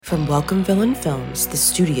From Welcome Villain Films, the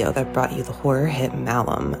studio that brought you the horror hit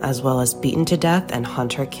Malum, as well as Beaten to Death and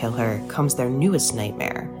Hunter Kill Her, comes their newest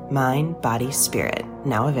nightmare, Mind, Body, Spirit,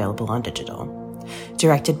 now available on digital.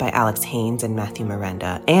 Directed by Alex Haynes and Matthew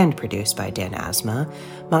Miranda, and produced by Dan Asma,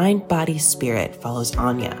 Mind, Body, Spirit follows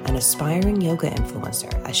Anya, an aspiring yoga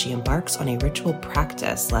influencer, as she embarks on a ritual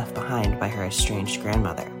practice left behind by her estranged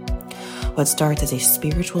grandmother. What starts as a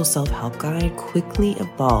spiritual self-help guide quickly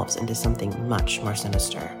evolves into something much more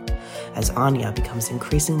sinister. As Anya becomes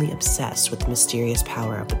increasingly obsessed with the mysterious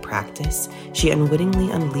power of the practice, she unwittingly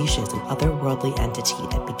unleashes an otherworldly entity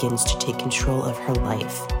that begins to take control of her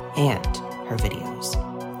life and her videos.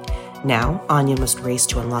 Now, Anya must race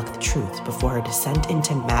to unlock the truth before her descent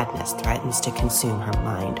into madness threatens to consume her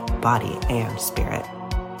mind, body, and spirit.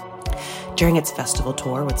 During its festival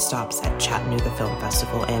tour with stops at Chattanooga Film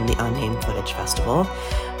Festival and the Unnamed Footage Festival,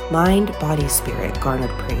 Mind, Body, Spirit garnered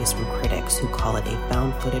praise from critics who call it a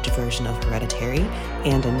found footage version of Hereditary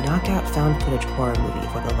and a knockout found footage horror movie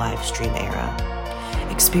for the live stream era.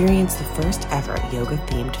 Experience the first ever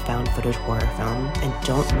yoga-themed found footage horror film and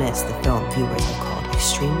don't miss the film viewers have called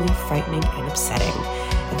extremely frightening and upsetting.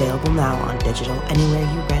 Available now on digital anywhere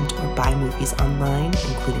you rent or buy movies online,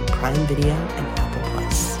 including Prime Video and Apple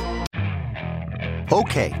Plus.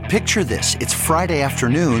 Okay, picture this. It's Friday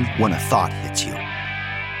afternoon when a thought hits you.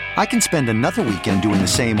 I can spend another weekend doing the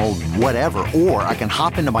same old whatever, or I can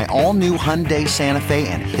hop into my all-new Hyundai Santa Fe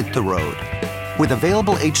and hit the road. With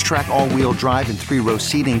available H-Track all-wheel drive and 3-row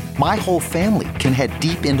seating, my whole family can head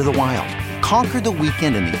deep into the wild. Conquer the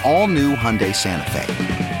weekend in the all-new Hyundai Santa Fe.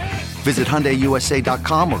 Visit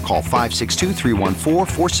HyundaiUSA.com or call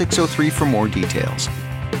 562-314-4603 for more details.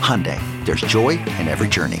 Hyundai, there's joy in every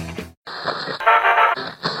journey.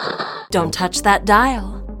 Don't touch that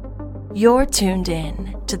dial. You're tuned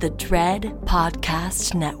in to the Dread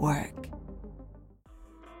Podcast Network.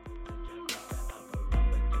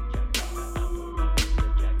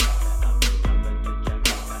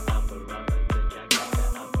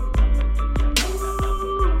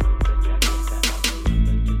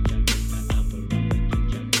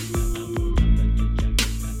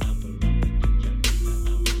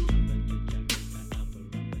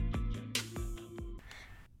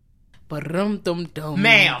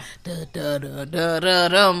 Ma'am.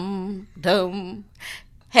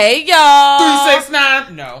 Hey, y'all.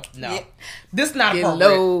 369. No. Yeah. This is not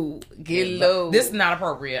appropriate. Get low. This is not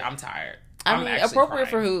appropriate. I'm tired. I mean, appropriate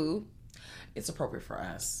for who? It's appropriate for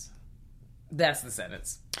us. That's the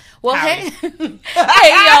sentence. Well, hey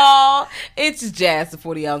y'all. It's Jazz, the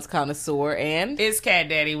 40-ounce connoisseur, and it's Cat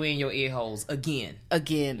Daddy. We in your ear holes again.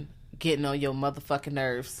 Getting on your motherfucking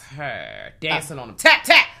nerves. Her dancing on them. Tap,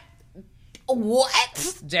 tap.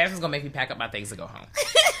 What? Jazz is gonna make me pack up my things to go home.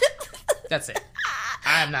 That's it.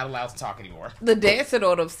 I am not allowed to talk anymore. The dancing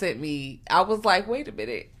on them sent me. I was like, wait a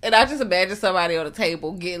minute, and I just imagined somebody on the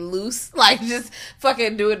table getting loose, like just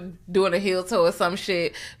fucking doing a heel toe or some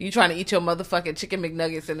shit. You trying to eat your motherfucking chicken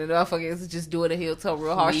McNuggets, and the motherfucker is just doing a heel toe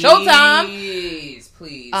real hard. Showtime!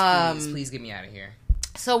 Please get me out of here.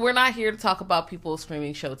 So we're not here to talk about people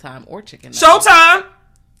screaming Showtime or chicken nuggets. Showtime!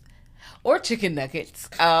 Or chicken nuggets.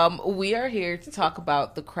 We are here to talk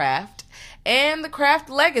about The Craft and The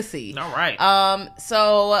Craft legacy. All right.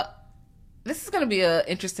 So this is going to be an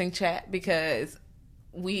interesting chat because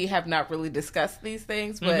we have not really discussed these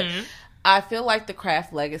things, but I feel like The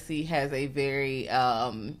Craft legacy has a very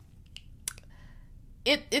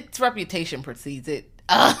its reputation precedes it.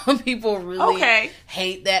 People really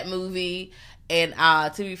hate that movie, and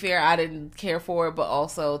to be fair, I didn't care for it, but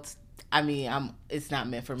also it's not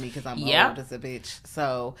meant for me because I'm old as a bitch.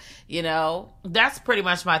 So, that's pretty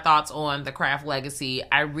much my thoughts on The Craft legacy.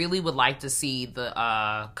 I really would like to see the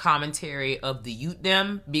commentary of the youth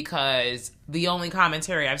them, because the only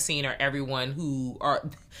commentary I've seen are everyone who are,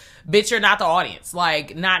 bitch, you're not the audience.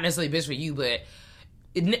 Like, not necessarily bitch for you, but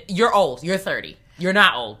you're old. You're 30. You're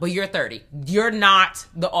not old, but you're 30. You're not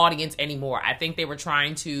the audience anymore. I think they were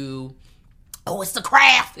trying to... Oh, it's The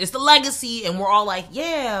Craft. It's the legacy. And we're all like,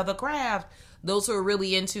 yeah, The Craft. Those who are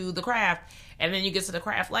really into The Craft. And then you get to The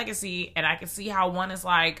Craft legacy, and I can see how one is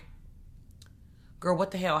like, girl,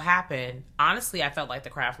 what the hell happened? Honestly, I felt like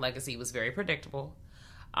The Craft legacy was very predictable.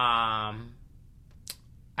 I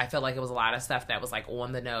felt like it was a lot of stuff that was like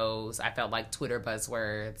on the nose. I felt like Twitter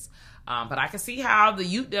buzzwords. But I can see how the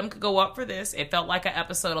youth them could go up for this. It felt like a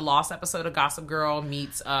lost episode of Gossip Girl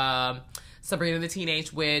meets... Sabrina the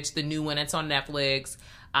Teenage Witch, the new one that's on Netflix.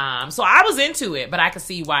 So I was into it, but I could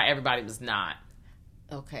see why everybody was not.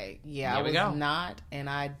 Okay, yeah, I was not, and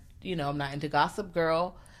I'm not into Gossip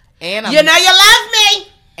Girl, and you love me,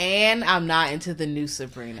 And I'm not into the new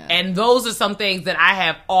Sabrina. And those are some things that I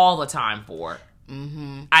have all the time for.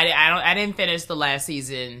 Mm-hmm. I didn't finish the last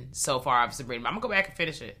season so far of Sabrina, but I'm gonna go back and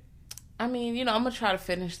finish it. I mean, I'm gonna try to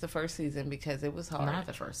finish the first season because it was hard. Not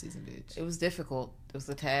the first season, bitch. It was difficult. It was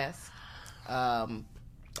a task.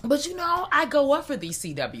 But I go up for these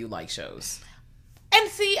CW like shows. And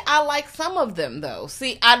see, I like some of them though.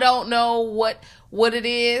 See, I don't know what it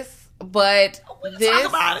is. But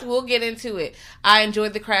we'll get into it. I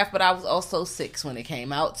enjoyed The Craft, but I was also 6 when it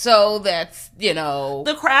came out. So that's,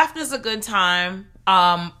 The Craft is a good time.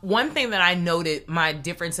 One thing that I noted, my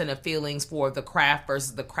difference in the feelings for The Craft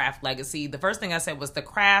versus The Craft Legacy. The first thing I said was The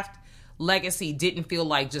Craft Legacy didn't feel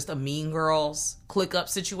like just a Mean Girls click-up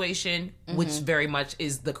situation, which very much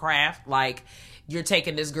is The Craft. Like, you're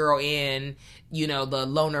taking this girl in, the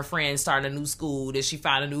loner friend starting a new school, then she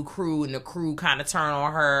found a new crew, and the crew kind of turn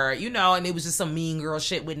on her, and it was just some Mean Girl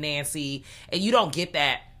shit with Nancy, and you don't get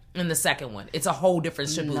that in the second one. It's a whole different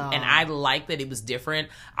shaboot, and I like that it was different.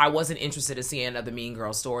 I wasn't interested in seeing another Mean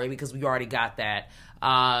Girl story because we already got that.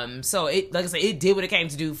 So it, like I said, it did what it came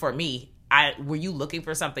to do for me. Were you looking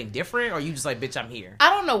for something different, or you just like, bitch, I'm here?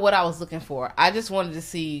 I don't know what I was looking for. I just wanted to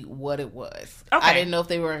see what it was. Okay. I didn't know if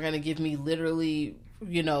they were going to give me literally,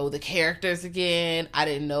 the characters again. I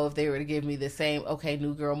didn't know if they were to give me the same, okay,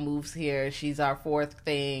 new girl moves here, she's our fourth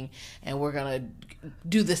thing, and we're going to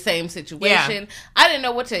do the same situation. Yeah. I didn't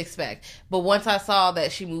know what to expect. But once I saw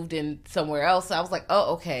that she moved in somewhere else, I was like,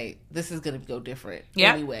 oh, okay, this is going to go different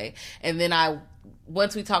anyway. And then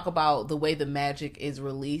once we talk about the way the magic is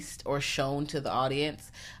released or shown to the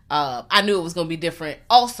audience, I knew it was going to be different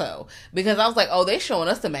also. Because I was like, oh, they showing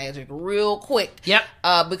us the magic real quick. Yep.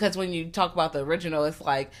 Because when you talk about the original, it's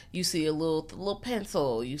like you see a little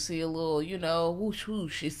pencil. You see a little, whoosh,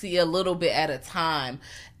 whoosh. You see a little bit at a time.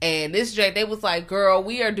 And this Jake, they was like, girl,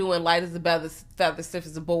 we are doing light as a feather, stiff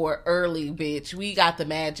as a board early, bitch. We got the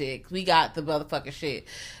magic. We got the motherfucking shit.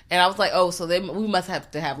 And I was like, oh, so we must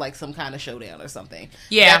have to have like some kind of showdown or something.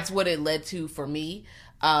 Yeah. That's what it led to for me.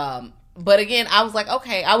 But again, I was like,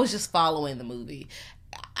 okay, I was just following the movie.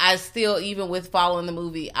 I still, even with following the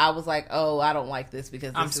movie, I was like, oh, I don't like this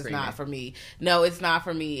because this is not for me. No, it's not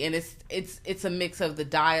for me. And it's a mix of the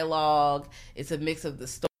dialogue. It's a mix of the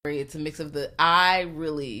story. It's a mix of I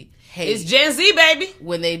really hate. It's Gen Z, baby.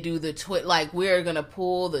 When they do the like, we're going to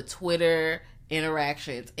pull the Twitter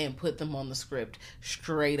interactions and put them on the script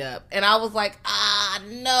straight up. And I was like,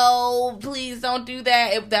 no, please don't do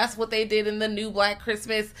that. If that's what they did in the new Black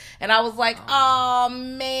Christmas. And I was like, oh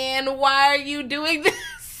man, why are you doing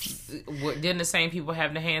this? Didn't the same people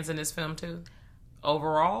have their hands in this film too?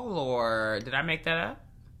 Overall, or did I make that up?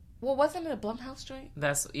 Well, wasn't it a Blumhouse joint?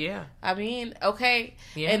 Yeah. I mean, okay.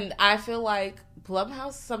 Yeah. And I feel like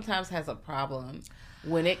Blumhouse sometimes has a problem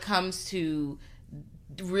when it comes to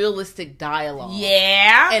realistic dialogue.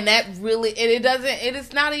 Yeah. And that really, it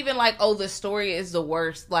is not even like, oh, the story is the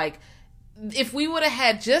worst. Like, if we would have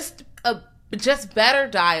had just better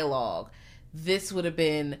dialogue, this would have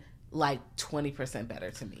been like 20%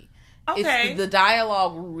 better to me. Okay. The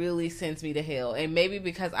dialogue really sends me to hell. And maybe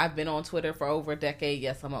because I've been on Twitter for over a decade.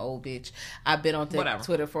 Yes, I'm an old bitch. I've been on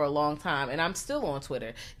Twitter for a long time. And I'm still on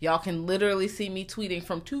Twitter. Y'all can literally see me tweeting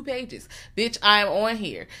from 2 pages. Bitch, I am on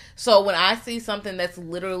here. So when I see something that's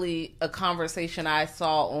literally a conversation I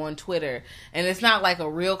saw on Twitter, and it's not like a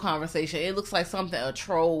real conversation. It looks like something a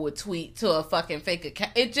troll would tweet to a fucking fake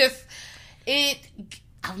account.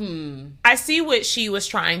 I see what she was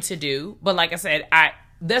trying to do. But like I said,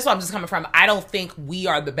 that's where I'm just coming from. I don't think we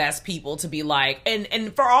are the best people to be like,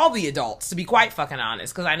 and for all the adults, to be quite fucking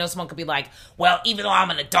honest, because I know someone could be like, well, even though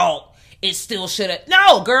I'm an adult, it still should have.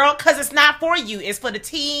 No, girl, because it's not for you. It's for the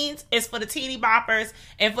teens, it's for the teeny boppers,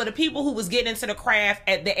 and for the people who was getting into the craft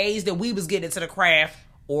at the age that we was getting into the craft,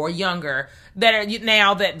 or younger, that are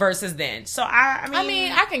now that versus then. So, I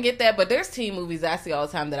mean, I can get that, but there's teen movies I see all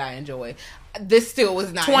the time that I enjoy. This still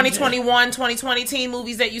was not 2021, 2020 teen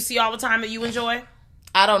movies that you see all the time that you enjoy?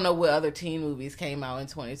 I don't know what other teen movies came out in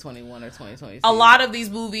 2021 or 2022. A lot of these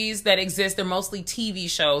movies that exist, they're mostly TV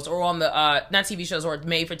shows or on the, not TV shows or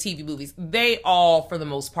made for TV movies. They all, for the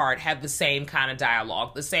most part, have the same kind of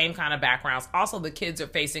dialogue, the same kind of backgrounds. Also, the kids are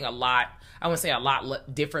facing a lot, I wouldn't say a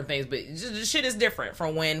lot different things, but just, shit is different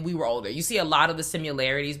from when we were older. You see a lot of the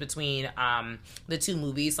similarities between the two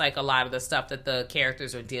movies, like a lot of the stuff that the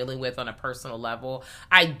characters are dealing with on a personal level.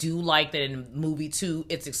 I do like that in movie 2,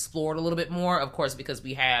 it's explored a little bit more, of course, because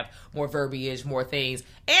we have more verbiage, more things.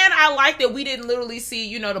 And I like that we didn't literally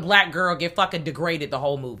see, the black girl get fucking degraded the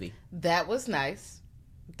whole movie. That was nice.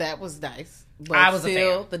 But I was still,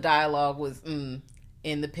 a fan. The dialogue was in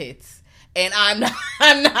the pits. And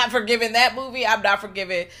I'm not forgiving that movie. I'm not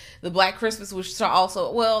forgiving the Black Christmas, which are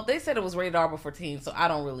also, well, they said it was rated R before teens, so I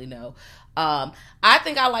don't really know. I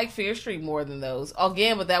think I like Fear Street more than those.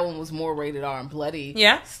 Again, but that one was more rated R and bloody.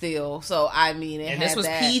 Yeah. Still. So, I mean, and this was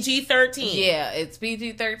PG-13. Yeah, it's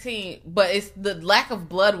PG-13. But it's the lack of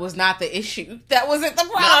blood was not the issue. That wasn't the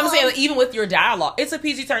problem. No, I'm saying, even with your dialogue, it's a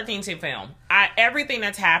PG-13 film. Everything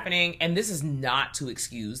that's happening, and this is not to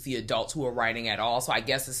excuse the adults who are writing at all, so I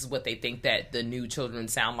guess this is what they think that the new children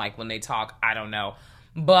sound like when they talk. I don't know.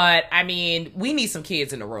 But, I mean, we need some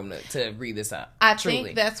kids in the room to read this up. I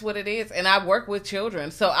think that's what it is. And I work with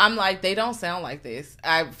children. So I'm like, they don't sound like this.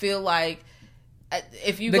 I feel like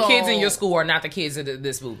if you kids in your school are not the kids in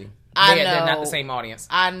this movie. They're not the same audience.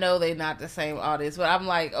 I know they're not the same audience. But I'm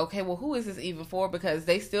like, okay, well, who is this even for? Because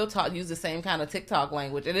they still use the same kind of TikTok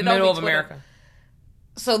language. And it Middle of America.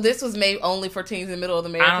 So this was made only for teens in Middle of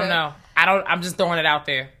America? I don't know. I'm just throwing it out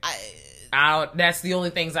there. That's the only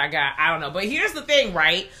things I got. I don't know. But here's the thing,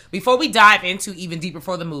 right? Before we dive into even deeper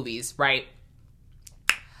for the movies, right?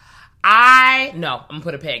 I'm going to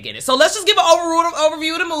put a peg in it. So let's just give an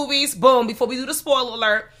overview of the movies. Boom. Before we do the spoiler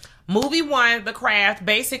alert. Movie 1, The Craft.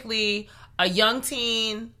 Basically, a young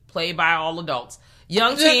teen, played by all adults.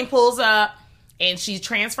 Young teen pulls up. And she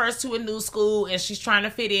transfers to a new school, and she's trying to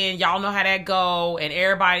fit in. Y'all know how that go. And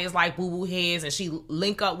everybody is like boo-boo heads. And she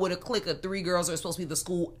link up with a clique of 3 girls that are supposed to be the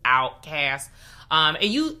school outcasts. And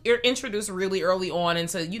you're introduced really early on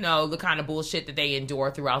into, the kind of bullshit that they endure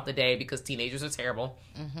throughout the day because teenagers are terrible.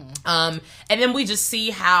 Mm-hmm. And then we just see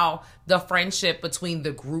how the friendship between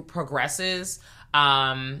the group progresses.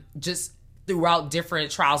 Just throughout different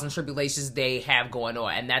trials and tribulations they have going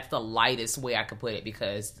on. And that's the lightest way I could put it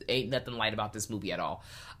because ain't nothing light about this movie at all.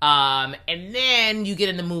 And then you get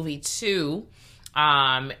into movie 2,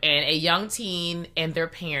 and a young teen and their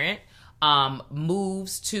parent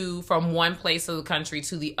moves from one place of the country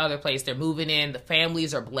to the other place. They're moving in. The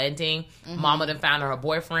families are blending. Mm-hmm. Mama done found her a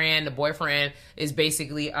boyfriend. The boyfriend is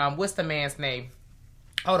basically, what's the man's name?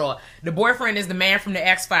 Hold on. The boyfriend is the man from the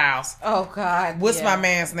X-Files. Oh, God. What's my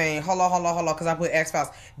man's name? Hold on, because I put X-Files.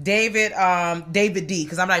 David D,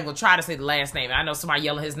 because I'm not even going to try to say the last name. I know somebody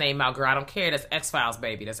yelling his name out, girl. I don't care. That's X-Files,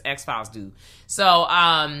 baby. That's X-Files dude. So,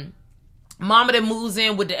 Mama then moves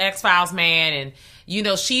in with the X-Files man, and,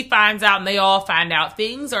 she finds out, and they all find out,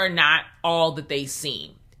 things are not all that they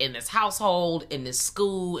seem in this household, in this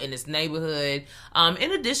school, in this neighborhood,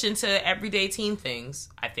 in addition to everyday teen things.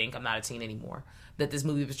 I think I'm not a teen anymore. That this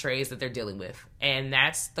movie portrays that they're dealing with. And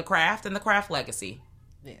that's The Craft and The Craft Legacy.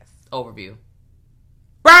 Yes. Overview.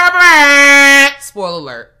 Spoiler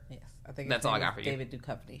alert. Yes. I think that's all I got for you. David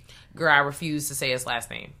Duchovny. Girl, I refuse to say his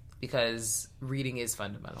last name because reading is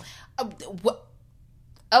fundamental.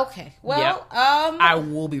 Okay. Well, yep. I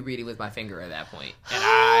will be reading with my finger at that point.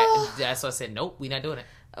 And that's why I said, nope, we're not doing it.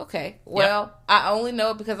 Okay. Well, yep. I only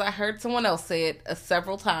know it because I heard someone else say it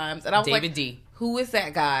several times. And I was David D. Who is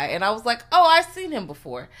that guy? And I was like, oh, I've seen him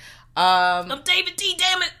before. I'm David D,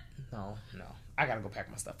 damn it. No. I gotta go pack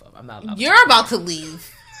my stuff up. I'm not allowed You're about to leave.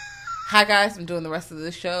 Hi, guys. I'm doing the rest of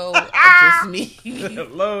the show. Just me.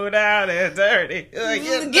 Low down and dirty.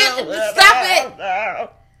 Stop it.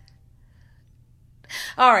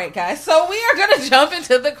 All right, guys. So we are going to jump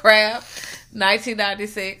into The Craft,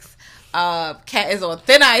 1996. Cat is on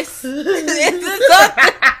thin ice.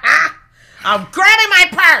 I'm grabbing my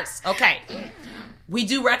purse. Okay. We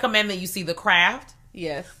do recommend that you see The Craft.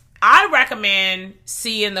 Yes. I recommend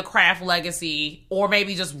seeing The Craft Legacy, or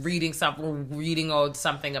maybe just reading or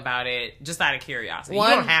something about it, just out of curiosity. You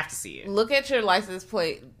don't have to see it. Look at your license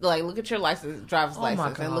plate, look at your driver's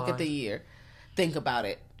license, and look at the year. Think about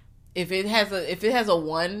it. If it has a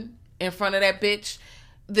 1 in front of that bitch,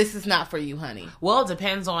 this is not for you, honey. Well, it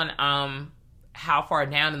depends on how far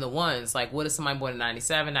down in the ones. Like, what is somebody born in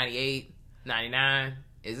 97, 98, 99?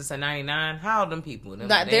 Is this a 99? How old them people? They're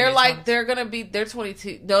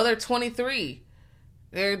 22. No, they're 23.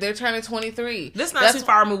 They're turning 23. This not too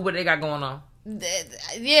far removed what they got going on.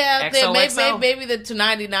 Yeah, maybe the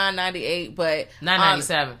 99, 98, but not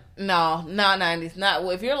 97. No, not 90s. Not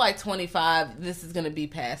if you're like 25, this is gonna be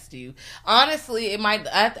past you. Honestly, it might.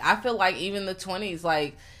 I feel like even the 20s,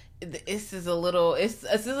 like this is a little. This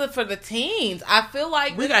isn't for the teens. I feel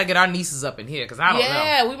like we gotta get our nieces up in here because I don't know.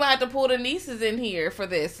 Yeah, we might have to pull the nieces in here for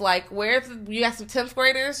this. Like, you got some 10th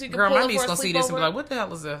graders? You can girl, pull my niece gonna see this and be like, "What the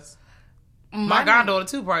hell is this?" My goddaughter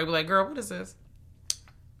too probably be like, "Girl, what is this?"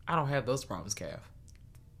 I don't have those problems, Cav.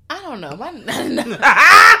 I don't know. You know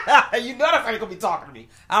that's how you're gonna be talking to me.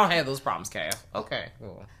 I don't have those problems, Cav. Okay.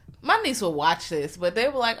 Cool. My niece will watch this, but they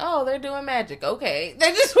were like, "Oh, they're doing magic." Okay,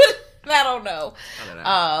 they just would. I don't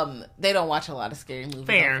know. They don't watch a lot of scary movies,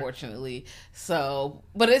 unfortunately. So,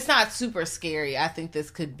 but it's not super scary. I think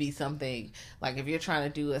this could be something like if you're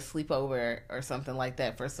trying to do a sleepover or something like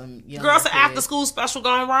that for some young girls. An after school special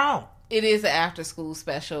gone wrong. It is an after school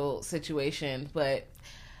special situation, but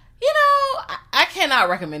you know, I cannot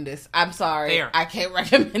recommend this. I'm sorry, Fair. I can't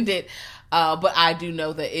recommend it. But I do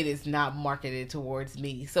know that it is not marketed towards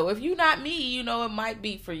me. So if you're not me, you know, it might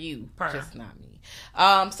be for you. Just not me.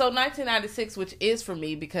 So 1996, which is for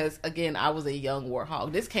me because, again, I was a young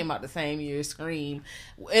warthog. This came out the same year as Scream.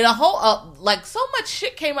 And a whole, like, so much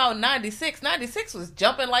shit came out in 96. 96 was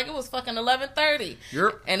jumping like it was fucking 11:30.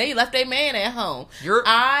 Yep. And they left their man at home.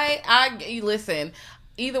 Yep. Listen,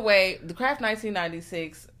 either way, The Craft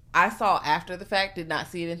 1996, I saw after the fact, did not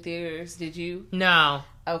see it in theaters. Did you? No.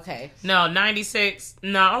 Okay. No, 96.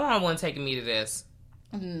 No, I don't want taking me to this.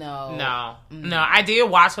 No. No. I did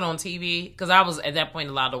watch it on TV because I was at that point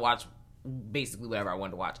allowed to watch basically whatever I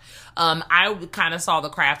wanted to watch. I kind of saw The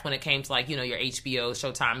Craft when it came to, like, you know, your HBO,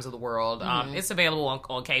 Showtimes of the world. It's available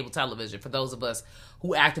on cable television for those of us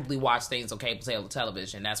who actively watch things on cable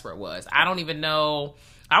television. That's where it was. I don't even know.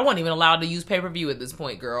 I wasn't even allowed to use pay-per-view at this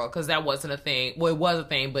point, girl, because that wasn't a thing. Well, it was a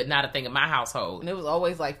thing, but not a thing in my household. And it was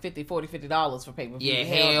always like $50 for pay-per-view. Yeah,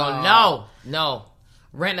 hell no.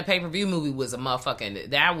 Renting a pay-per-view movie was a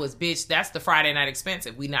motherfucking... That was, bitch, that's the Friday night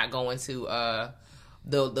expensive. We not going to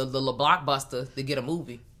the Blockbuster to get a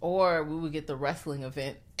movie. Or we would get the wrestling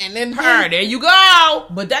event. And then... There you go!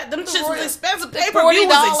 But them shits was expensive. Pay-per-view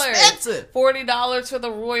was expensive. $40 for the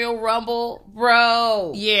Royal Rumble.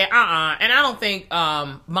 Bro. Yeah, And I don't think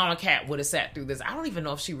Mama Cat would have sat through this. I don't even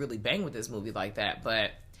know if she really banged with this movie like that. But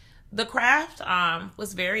The Craft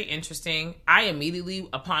was very interesting. I immediately,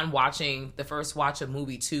 upon watching the first watch of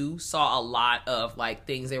movie 2, saw a lot of, like,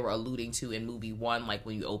 things they were alluding to in movie 1, like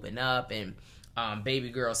when you open up and... baby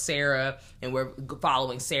girl Sarah, and we're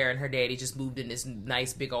following Sarah and her daddy just moved in this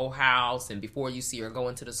nice big old house, and before you see her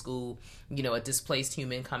going to the school, you know, a displaced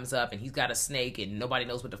human comes up and he's got a snake and nobody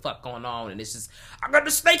knows what the fuck going on, and it's just, I got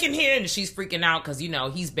the snake in here, and she's freaking out because, you know,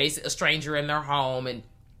 he's basically a stranger in their home, and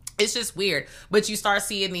it's just weird. But you start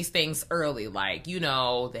seeing these things early, like, you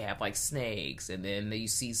know, they have like snakes, and then you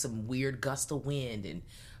see some weird gust of wind and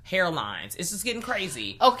hairlines. It's just getting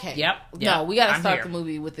crazy. Okay. Yep. No, we gotta start the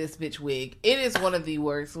movie with this bitch wig. It is one of the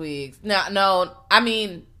worst wigs. No, I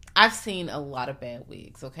mean, I've seen a lot of bad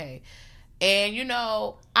wigs, okay? And, you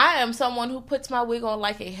know, I am someone who puts my wig on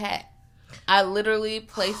like a hat. I literally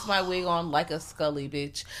place my wig on like a Scully,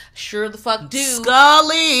 bitch. Sure the fuck do.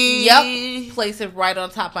 Scully! Yep. Place it right on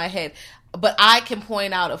top of my head. But I can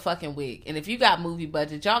point out a fucking wig. And if you got movie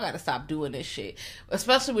budget, y'all got to stop doing this shit.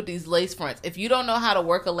 Especially with these lace fronts. If you don't know how to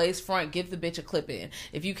work a lace front, give the bitch a clip in.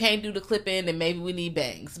 If you can't do the clip in, then maybe we need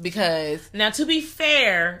bangs. Because... Now, to be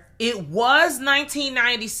fair, it was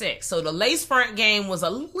 1996. So the lace front game was a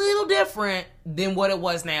little different than what it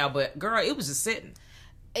was now. But, girl, it was just sitting.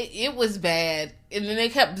 It was bad. And then they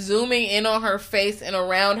kept zooming in on her face and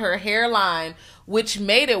around her hairline, which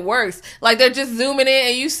made it worse. Like, they're just zooming in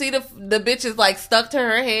and you see the bitch is like stuck to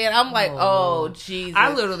her head. I'm like, oh Jesus.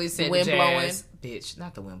 I literally said wind blowing. Bitch,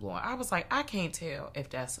 not the wind blowing. I was like, I can't tell if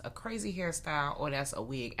that's a crazy hairstyle or that's a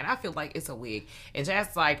wig. And I feel like it's a wig. And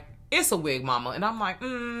Jazz like, it's a wig, mama. And I'm like,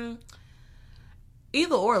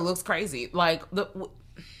 either or, it looks crazy. Like,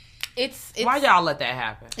 it's why y'all let that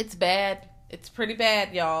happen? It's bad. It's pretty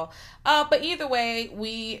bad, y'all. But either way,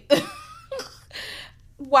 we...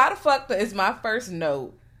 Why the fuck is my first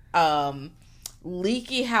note?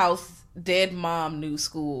 Leaky house, dead mom, new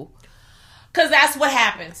school. Because that's what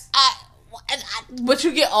happens. But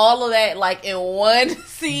you get all of that, like, in one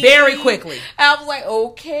scene. Very quickly. I was like,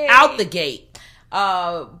 okay. Out the gate.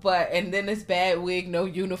 And then this bad wig, no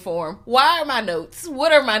uniform. Why are my notes?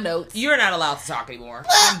 What are my notes? You're not allowed to talk anymore.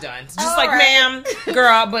 I'm done. Just like, right. Ma'am,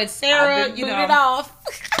 girl, but Sarah, you know. It off.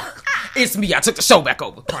 It's me. I took the show back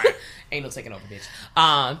over. Crying. Ain't no taking over, bitch.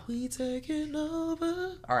 We taking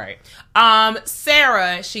over. All right.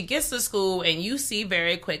 Sarah, she gets to school, and you see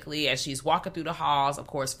very quickly as she's walking through the halls. Of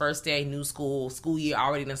course, first day, new school year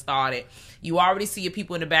already done started. You already see your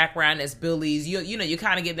people in the background as bullies. You know, you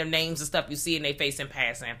kind of get their names and stuff. You see in their face in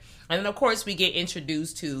passing. And then, of course, we get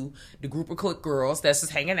introduced to the group of clique girls that's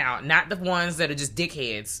just hanging out. Not the ones that are just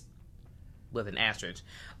dickheads with an asterisk.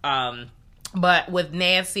 But with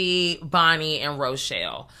Nancy, Bonnie, and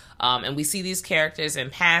Rochelle. And we see these characters in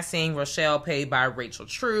passing. Rochelle played by Rachel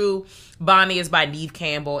True. Bonnie is by Neve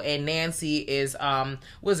Campbell. And Nancy is,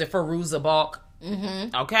 Feruza Balk?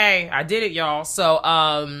 Mm-hmm. Okay, I did it, y'all. So,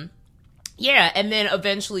 Yeah, and then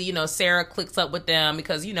eventually, Sarah clicks up with them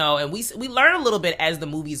because, and we learn a little bit as the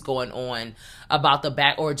movie's going on about the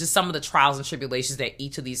back, or just some of the trials and tribulations that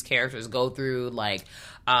each of these characters go through. Like,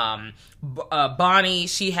 Bonnie,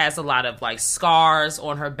 she has a lot of, like, scars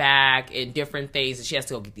on her back and different things, and she has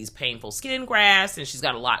to go get these painful skin grafts, and she's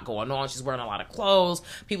got a lot going on. She's wearing a lot of clothes.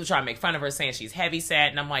 People try to make fun of her, saying she's heavyset,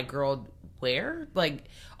 and I'm like, girl, where? Like,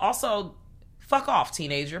 also, fuck off,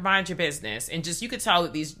 teenager. Mind your business. And just, you could tell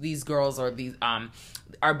that these girls are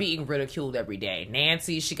being ridiculed every day.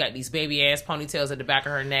 Nancy, she got these baby ass ponytails at the back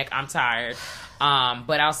of her neck. I'm tired.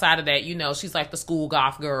 But outside of that, she's like the school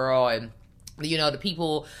goth girl, and the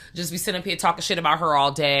people just be sitting up here talking shit about her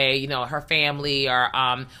all day. Her family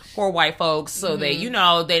are poor white folks, so they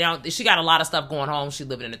don't. She got a lot of stuff going on. She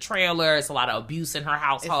living in a trailer. It's a lot of abuse in her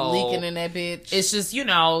household. It's leaking in that bitch. It's just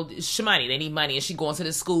shmoney. They need money, and she going to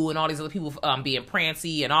the school, and all these other people being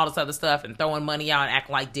prancy and all this other stuff, and throwing money out and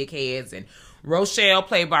acting like dickheads. And Rochelle,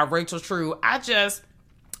 played by Rachel True, as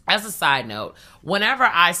a side note, whenever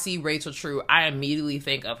I see Rachel True, I immediately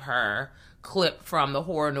think of her clip from the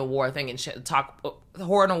Horror Noir thing and the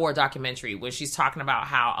Horror Noir documentary, where she's talking about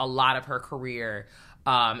how a lot of her career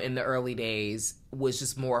in the early days was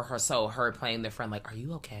just more her playing the friend, like, are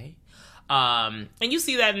you okay? And you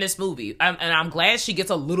see that in this movie, and I'm glad she gets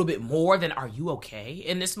a little bit more than are you okay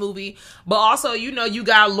in this movie. But also, you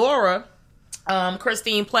got Laura,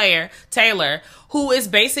 Christine Taylor, who is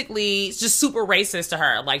basically just super racist to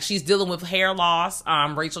her. Like, she's dealing with hair loss,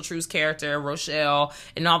 Rachel True's character, Rochelle,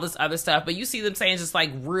 and all this other stuff. But you see them saying just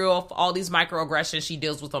like all these microaggressions she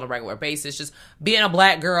deals with on a regular basis, just being a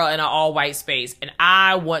black girl in an all-white space. And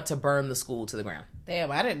I want to burn the school to the ground.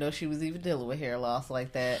 Damn, I didn't know she was even dealing with hair loss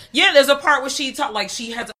like that. Yeah, there's a part where she talked like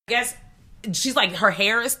she has, I guess, she's like, her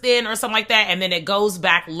hair is thin or something like that, and then it goes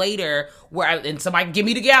back later and somebody can get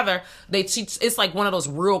me together. It's like one of those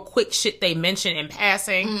real quick shit they mention in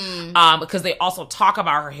passing, because they also talk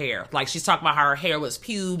about her hair. Like, she's talking about how her hair was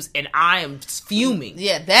pubes, and I am fuming.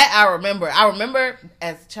 Yeah, that I remember. I remember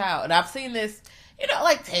as a child, and I've seen this,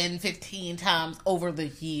 like 10, 15 times over the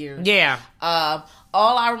years. Yeah.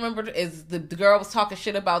 All I remember is the girl was talking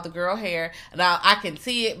shit about the girl hair, and I can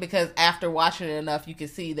see it because after watching it enough, you can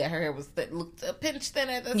see that her hair was looked a pinch thin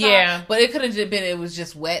at the time. Yeah, but it could have just been it was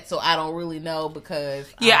just wet, so I don't really know because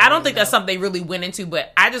I don't think that's something they really went into.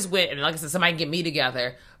 But I just went, and like I said, somebody can get me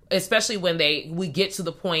together, especially when we get to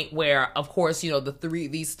the point where, of course,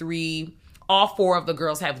 all four of the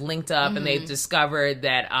girls have linked up, and they've discovered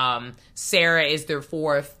that Sarah is their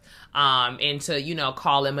fourth. Into,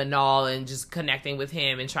 calling Manal and just connecting with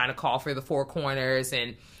him and trying to call for the Four Corners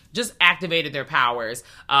and just activated their powers.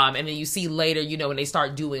 And then you see later, when they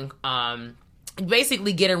start doing,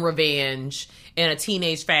 basically getting revenge in a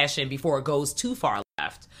teenage fashion before it goes too far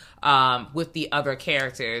left, with the other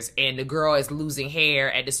characters. And the girl is losing hair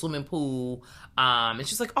at the swimming pool. And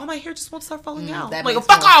she's like, oh, my hair just won't start falling out. I'm like,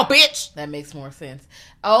 fuck off, bitch! That makes more sense.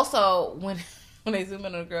 Also, when they zoom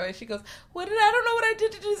in on the girl, and she goes, I don't know what I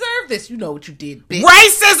did to deserve this. You know what you did, bitch.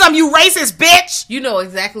 Racism, you racist bitch! You know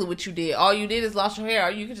exactly what you did. All you did is lost your hair, or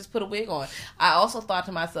you could just put a wig on. I also thought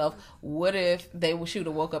to myself, what if she would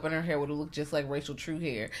have woke up and her hair would have looked just like Rachel True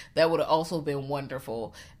hair? That would have also been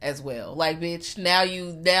wonderful as well. Like, bitch,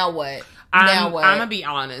 now what? I'm gonna be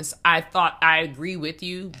honest. I agree with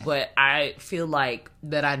you, but I feel like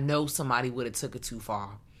that I know somebody would have took it too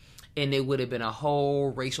far. And it would have been a whole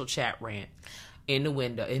racial chat rant in the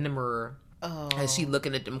window, in the mirror, as she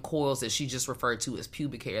looking at them coils that she just referred to as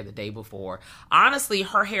pubic hair the day before. Honestly,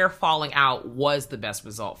 her hair falling out was the best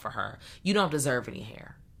result for her. You don't deserve any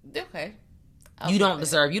hair. Okay. You don't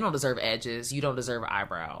deserve edges. You don't deserve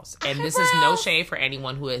eyebrows. And this is no shade for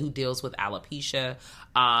anyone who deals with alopecia.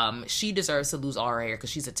 She deserves to lose all her hair because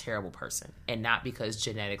she's a terrible person, and not because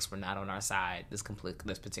genetics were not on our side this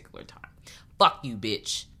particular time. Fuck you,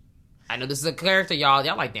 bitch. I know this is a character, y'all.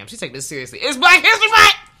 Y'all like, damn, she's taking this seriously. It's Black History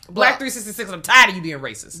Month! Black 366, I'm tired of you being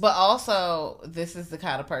racist. But also, this is the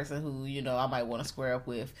kind of person who, I might want to square up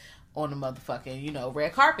with on the motherfucking,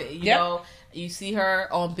 red carpet. You know, you see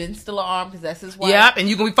her on Ben Stiller arm because that's his wife. Yep, and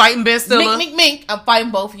you gonna be fighting Ben Stiller. Mink. I'm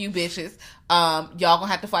fighting both of you bitches. Y'all gonna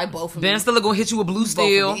have to fight both of me. Ben Stiller gonna hit you with blue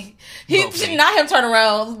steel. Not him turn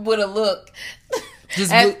around with a look.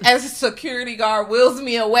 As a security guard wheels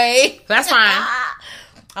me away. That's fine.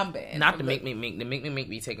 I'm bad. Not to make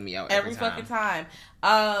me taking me out every fucking time.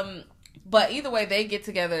 But either way, they get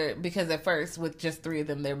together because at first, with just three of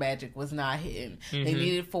them, their magic was not hitting. Mm-hmm. They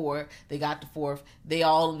needed four. They got the fourth. They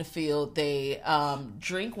all in the field. They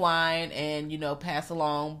drink wine and pass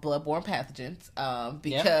along bloodborne pathogens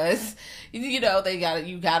because you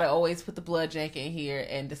gotta always put the blood jank in here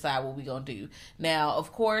and decide what we gonna do. Now,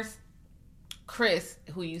 of course, Chris,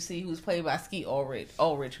 who you see, who's played by Skeet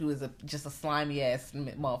Ulrich, who is just a slimy ass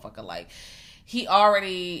motherfucker. Like, he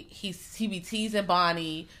be teasing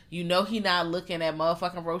Bonnie. You know he not looking at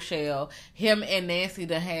motherfucking Rochelle. Him and Nancy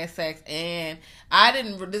done had sex, and I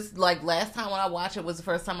didn't. This like last time when I watched it was the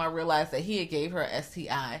first time I realized that he had gave her a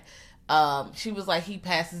STI. She was like, he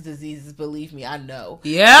passes diseases, believe me, I know.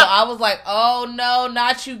 Yeah. So I was like, oh no,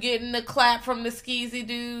 not you getting the clap from the skeezy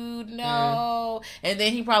dude, no. And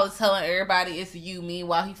then he probably telling everybody it's you,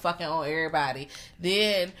 meanwhile he fucking on everybody.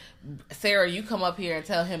 Then Sarah, you come up here and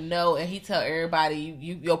tell him no, and he tell everybody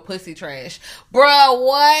you your pussy trash. Bruh,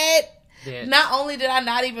 what? Bitch. Not only did I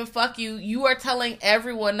not even fuck you, you are telling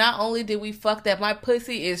everyone, not only did we fuck, that my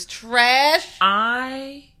pussy is trash.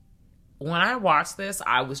 When I watched this,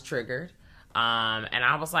 I was triggered. And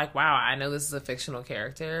I was like, wow, I know this is a fictional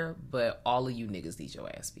character, but all of you niggas need your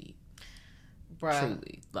ass beat. Bruh.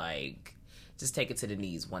 Truly. Like, just take it to the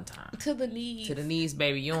knees one time. To the knees. To the knees,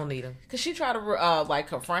 baby. You don't need them. Because she tried to,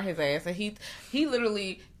 confront his ass, and he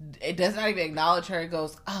literally does not even acknowledge her and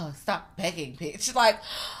goes, oh, stop begging, bitch. Like,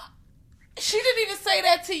 she didn't even say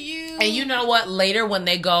that to you. And you know what? Later when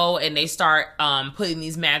they go and they start putting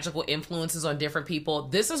these magical influences on different people,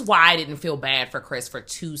 this is why I didn't feel bad for Chris for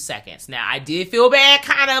 2 seconds. Now, I did feel bad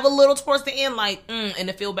kind of a little towards the end, like, and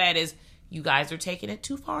the feel bad is, you guys are taking it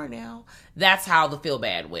too far now. That's how the feel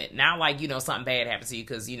bad went. Not like, something bad happened to you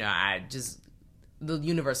because, the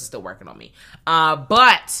universe is still working on me.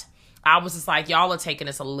 But I was just like, y'all are taking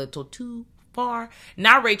this a little too far.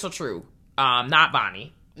 Not Rachel True. Not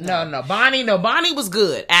Bonnie. No, Bonnie. No, Bonnie was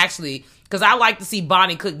good, actually, because I like to see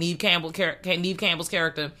Bonnie cook Neve Campbell's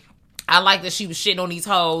character. I like that she was shitting on these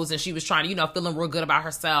hoes and she was trying to, feeling real good about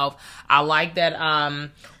herself. I like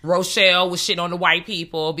that Rochelle was shitting on the white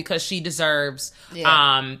people because she deserves.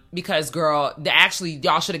 Yeah. Because, girl, actually,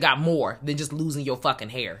 y'all should have got more than just losing your fucking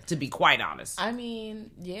hair, to be quite honest. I mean,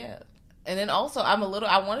 yeah. And then also, I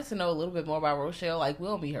wanted to know a little bit more about Rochelle. Like, we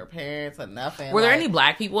don't meet her parents or nothing. Were there any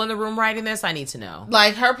black people in the room writing this? I need to know.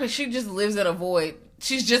 Like, she just lives in a void.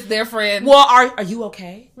 She's just their friend. Well, are you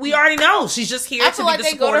okay? We already know. She's just here to be the supportive. I feel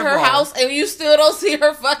like they go to her house and you still don't see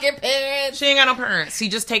her fucking parents. She ain't got no parents. She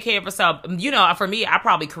just take care of herself. For me, I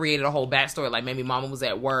probably created a whole backstory. Like, maybe mama was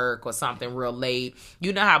at work or something real late.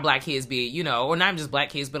 You know how black kids be, or not even just black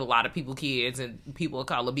kids, but a lot of kids and people of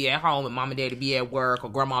color be at home and mom and daddy be at work or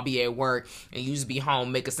grandma be at work and you just be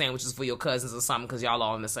home making sandwiches for your cousins or something because y'all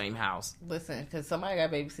all in the same house. Listen, because somebody got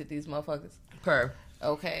to babysit these motherfuckers.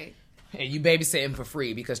 Okay. And you babysitting for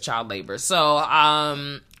free because child labor. So,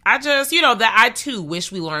 I just, that I too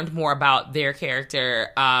wish we learned more about their character.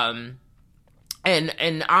 And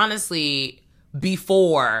honestly,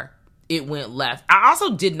 before it went left, I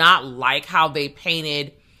also did not like how they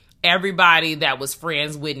painted everybody that was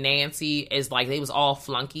friends with Nancy as like they was all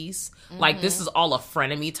flunkies. Mm-hmm. Like, this is all a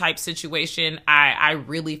frenemy type situation. I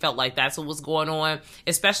really felt like that's what was going on,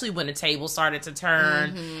 especially when the table started to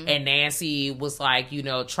turn and Nancy was like,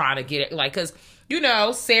 trying to get it, like, because,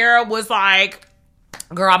 Sarah was like,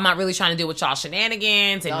 girl, I'm not really trying to deal with y'all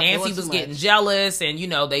shenanigans, and Nancy was getting jealous, and,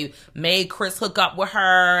 they made Chris hook up with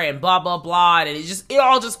her, and blah, blah, blah, and it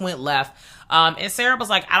all just went left. And Sarah was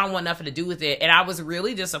like, I don't want nothing to do with it. And I was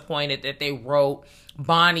really disappointed that they wrote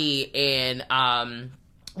Bonnie and,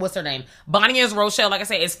 what's her name? Bonnie and Rochelle, like I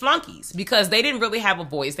said, as flunkies because they didn't really have a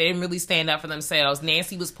voice. They didn't really stand up for themselves.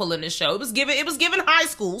 Nancy was pulling the show. It was given high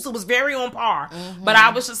school, so it was very on par. Mm-hmm. But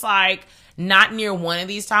I was just like, not near one of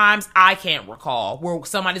these times, I can't recall, where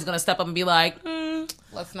somebody's going to step up and be like,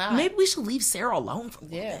 let's not. Maybe we should leave Sarah alone for a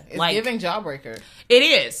little bit. It's like, giving Jawbreaker. It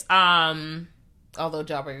is. Although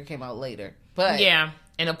Jawbreaker came out later. But yeah.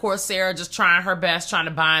 And of course, Sarah just trying her best, trying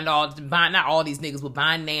to bind not all these niggas, but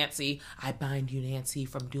bind Nancy. I bind you, Nancy,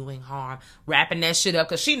 from doing harm. Wrapping that shit up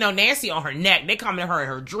because she know Nancy on her neck. They come to her in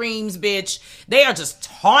her dreams, bitch. They are just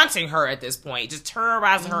taunting her at this point, just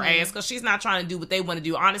terrorizing her ass because she's not trying to do what they want to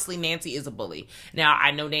do. Honestly, Nancy is a bully. Now,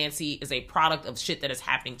 I know Nancy is a product of shit that is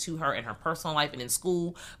happening to her in her personal life and in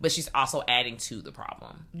school, but she's also adding to the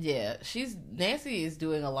problem. Yeah, Nancy is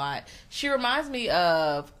doing a lot. She reminds me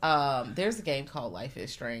of, there's a game called Life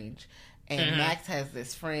is Strange, and Max has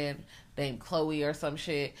this friend named Chloe or some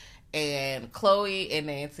shit, and Chloe and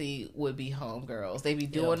Nancy would be homegirls. They be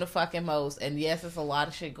doing the fucking most, and yes, it's a lot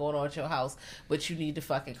of shit going on at your house, but you need to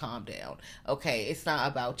fucking calm down. Okay, it's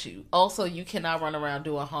not about you. Also, you cannot run around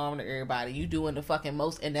doing harm to everybody. You doing the fucking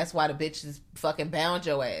most, and that's why the bitches fucking bound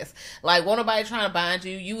your ass. Like, won't nobody trying to bind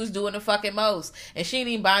you. You was doing the fucking most, and she didn't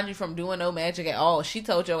even bind you from doing no magic at all. She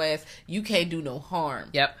told your ass you can't do no harm.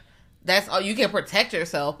 Yep. That's all. You can protect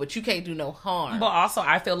yourself, but you can't do no harm. But also,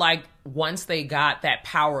 I feel like once they got that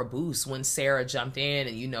power boost, when Sarah jumped in,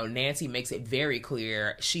 and Nancy makes it very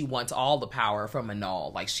clear she wants all the power from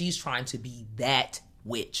Anal. Like, she's trying to be that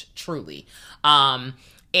witch, truly. And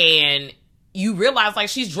you realize, like,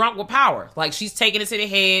 she's drunk with power. Like, she's taking it to the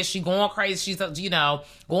head. She's going crazy. She's,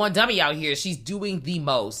 going dummy out here. She's doing the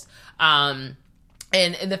most.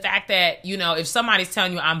 And the fact that, if somebody's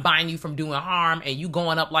telling you I'm buying you from doing harm and you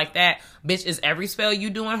going up like that, bitch, is every spell you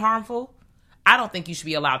doing harmful? I don't think you should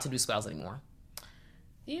be allowed to do spells anymore.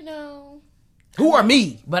 Who are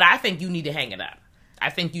me? But I think you need to hang it up.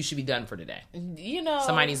 I think you should be done for today.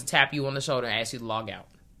 Somebody needs to tap you on the shoulder and ask you to log out.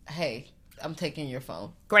 Hey, I'm taking your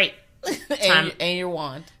phone. Great. and your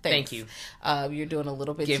wand. Thanks. Thank you. You're doing a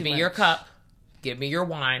little bit Give too me much. your cup. Give me your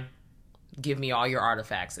wine. Give me all your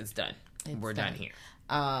artifacts. It's done. We're done here.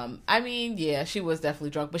 She was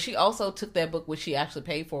definitely drunk, but she also took that book, which she actually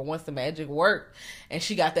paid for once the magic worked, and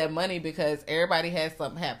she got that money because everybody had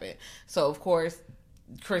something happen. So of course,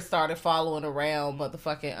 Chris started following around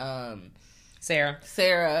motherfucking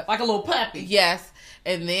Sarah like a little puppy. Yes,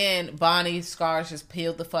 and then Bonnie's scars just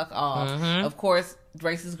peeled the fuck off. Mm-hmm. Of course,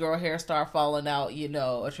 racist girl hair started falling out,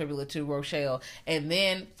 attributed to Rochelle. And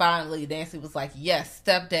then finally Nancy was like, yes,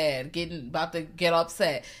 stepdad about to get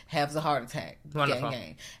upset, has a heart attack. Wonderful.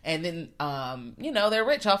 Gang. And then they're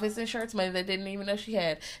rich off his insurance money they didn't even know she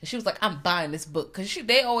had. And she was like, I'm buying this book, because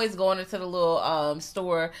they always going into the little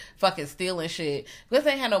store fucking stealing shit because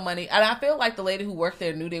they had no money. And I feel like the lady who worked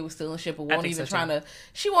there knew they were stealing shit, but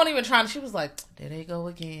she was like, there they go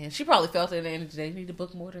again. She probably felt it, and they need a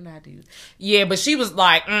book more than I do. Yeah, but she was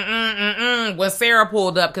like, when Sarah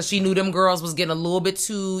pulled up, because she knew them girls was getting a little bit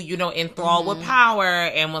too, enthralled with power,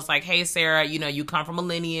 and was like, hey, Sarah, you come from a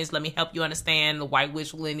lineage. Let me help you understand the white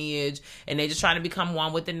witch lineage. And they just trying to become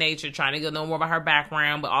one with the nature, trying to get know more about her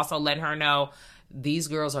background, but also letting her know these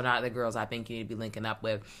girls are not the girls I think you need to be linking up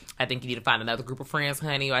with. I think you need to find another group of friends,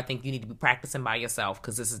 honey, or I think you need to be practicing by yourself,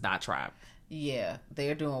 because this is not tribe. Yeah,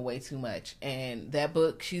 they're doing way too much. And that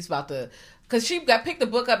book, she's about to... Because she picked the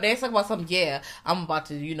book up, they talking about something, yeah, I'm about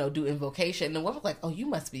to, do invocation. And the woman was like, oh, you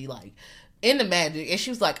must be, like, into magic. And she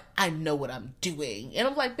was like, I know what I'm doing. And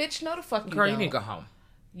I'm like, bitch, no the fuck you Girl, don't. you need to go home.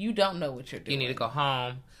 You don't know what you're doing. You need to go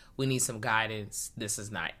home. We need some guidance. This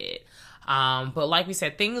is not it. But like we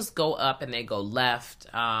said, things go up and they go left.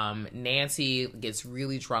 Nancy gets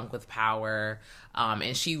really drunk with power.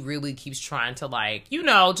 And she really keeps trying to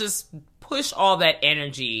just push all that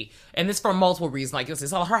energy. And this for multiple reasons. Like,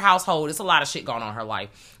 it's all her household. It's a lot of shit going on in her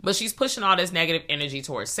life. But she's pushing all this negative energy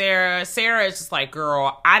towards Sarah. Sarah is just like,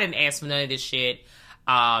 girl, I didn't ask for none of this shit.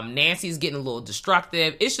 Nancy's getting a little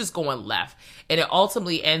destructive. It's just going left. And it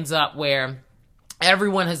ultimately ends up where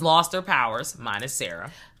everyone has lost their powers, minus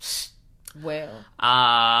Sarah. Well.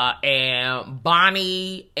 And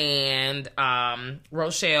Bonnie and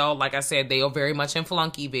Rochelle, like I said, they are very much in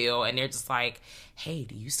Flunkyville, and they're just like, hey,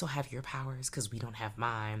 do you still have your powers? Because we don't have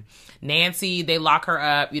mine. Nancy, they lock her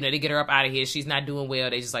up, they get her up out of here. She's not doing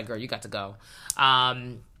well. They just like, girl, you got to go.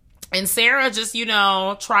 And Sarah just,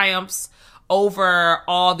 triumphs over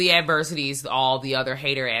all the adversities, all the other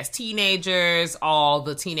hater-ass teenagers, all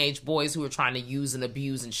the teenage boys who are trying to use and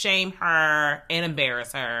abuse and shame her and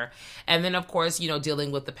embarrass her. And then, of course,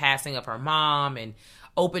 dealing with the passing of her mom and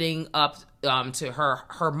opening up to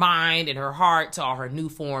her mind and her heart to all her new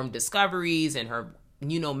form discoveries and her,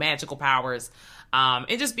 magical powers.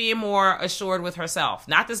 And just being more assured with herself.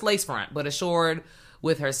 Not this lace front, but assured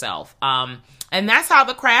with herself. And that's how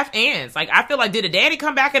the craft ends. Like, I feel like, did a daddy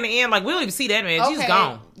come back in the end? Like, we don't even see that man. Okay. She's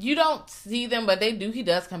gone. You don't see them, but they do. He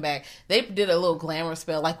does come back. They did a little glamour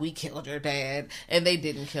spell, like, we killed your dad, and they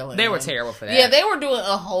didn't kill him. They were terrible for that. Yeah, they were doing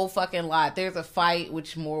a whole fucking lot. There's a fight,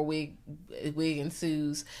 which more wig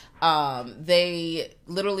ensues. They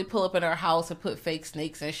literally pull up in her house and put fake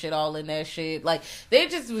snakes and shit all in that shit. Like, they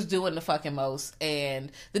just was doing the fucking most.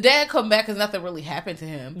 And the dad come back because nothing really happened to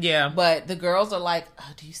him. Yeah. But the girls are like,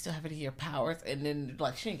 oh, do you still have any of your powers? And then,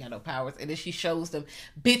 like, she ain't got no powers. And then she shows them,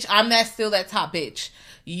 bitch, I'm still that top bitch.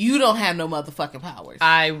 You don't have no motherfucking powers.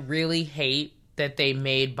 I really hate that they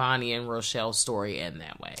made Bonnie and Rochelle's story end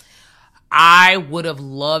that way. I would have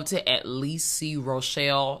loved to at least see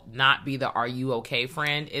Rochelle not be the are you okay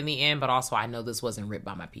friend in the end, but also I know this wasn't written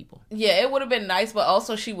by my people. Yeah, it would have been nice, but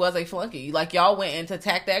also she was a flunky. Like, y'all went in to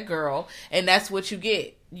attack that girl, and that's what you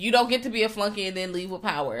get. You don't get to be a flunky and then leave with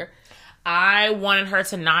power. I wanted her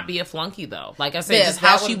to not be a flunky, though. Like I said, just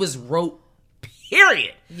how she was wrote,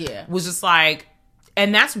 period. Yeah. Was just like,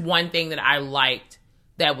 and that's one thing that I liked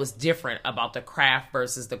that was different about the craft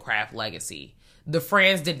versus the craft legacy. the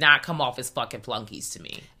friends did not come off as fucking flunkies to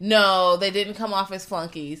me. No, they didn't come off as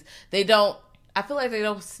flunkies. They don't. I feel like they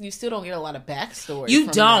don't. You still don't get a lot of backstory. You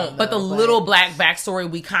from don't, them, but the though, little black backstory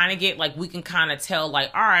we kind of get, like, we can kind of tell, like,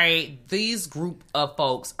 all right, these group of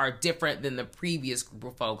folks are different than the previous group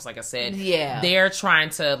of folks. Like I said, yeah, they're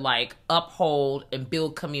trying to like uphold and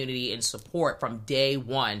build community and support from day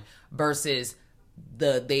one, versus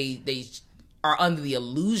they are under the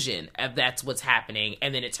illusion of that's what's happening,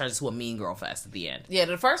 and then it turns to a mean girl fest at the end. Yeah,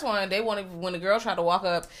 the first one, they wanted, when the girl tried to walk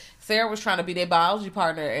up, Sarah was trying to be their biology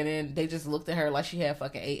partner, and then they just looked at her like she had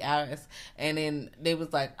fucking 8 eyes, and then they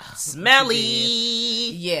was like, oh,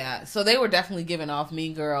 smelly. Yeah, so they were definitely giving off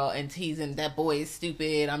mean girl and teasing, that boy is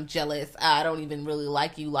stupid, I'm jealous, I don't even really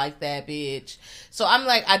like you like that, bitch. So I'm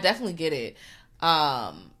like, I definitely get it.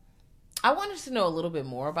 I wanted to know a little bit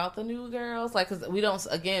more about the new girls, like, because we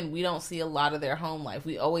don't see a lot of their home life.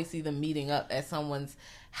 We always see them meeting up at someone's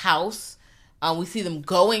house. We see them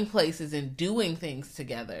going places and doing things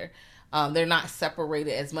together. They're not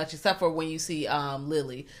separated as much, except for when you see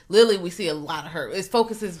Lily. Lily, we see a lot of her. It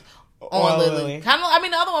focuses on Lily. Kind of, I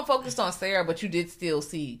mean, the other one focused on Sarah, but you did still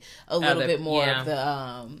see a little bit more of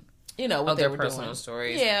the, what they their were personal doing.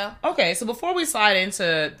 stories. Yeah. Okay, so before we slide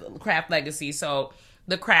into Craft Legacy, so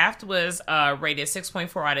The Craft was rated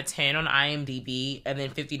 6.4 out of 10 on IMDb, and then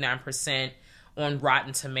 59% on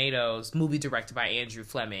Rotten Tomatoes. Movie directed by Andrew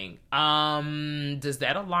Fleming. Does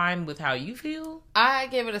that align with how you feel? I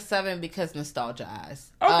give it a 7 because nostalgia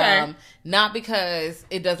eyes. Okay. Not because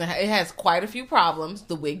it doesn't. It has quite a few problems.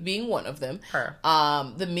 The wig being one of them. Her.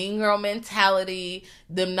 The mean girl mentality.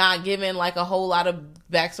 Them not giving like a whole lot of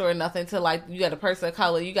backstory. Nothing to like. You got a person of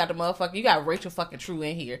color. You got the motherfucker. You got Rachel fucking True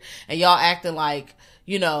in here, and y'all acting like,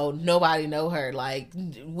 nobody know her. Like,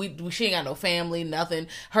 she ain't got no family, nothing.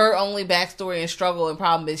 Her only backstory and struggle and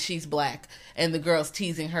problem is she's black, and the girl's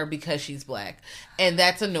teasing her because she's black, and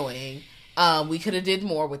that's annoying. We could have did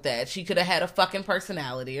more with that. She could have had a fucking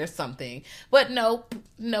personality or something, but nope,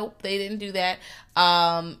 they didn't do that.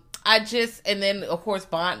 And then of course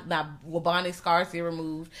Bonnie's scars get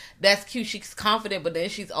removed. That's cute. She's confident, but then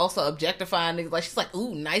she's also objectifying niggas. Like, she's like,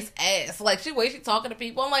 ooh, nice ass. Like, the way she's talking to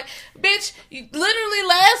people. I'm like, bitch, literally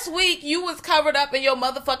last week you was covered up in your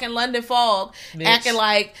motherfucking London fog, bitch, acting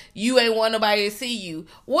like you ain't want nobody to see you.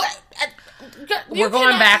 What? We're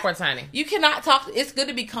going backwards, honey. You cannot talk. It's good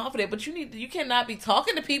to be confident, but you cannot be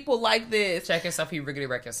talking to people like this. Check yourself, you riggedy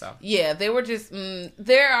wreck yourself. Yeah, they were just,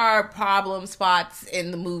 there are problem spots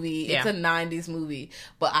in the movie. Yeah. It's a 90s movie,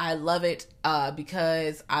 but I love it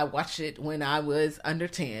because I watched it when I was under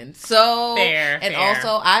 10. So, fair.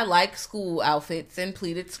 Also, I like school outfits and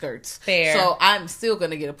pleated skirts. Fair. So, I'm still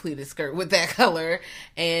going to get a pleated skirt with that color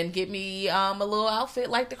and get me a little outfit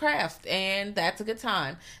like The Craft, and that's a good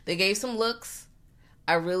time. They gave some looks.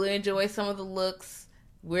 I really enjoy some of the looks.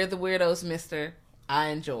 We're the weirdos, mister. I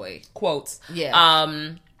enjoy. Quotes.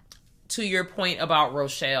 Yeah. To your point about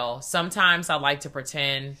Rochelle, sometimes I like to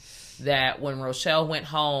pretend that when Rochelle went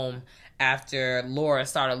home after Laura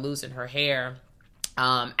started losing her hair,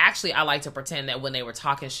 actually I like to pretend that when they were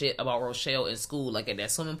talking shit about Rochelle in school, like at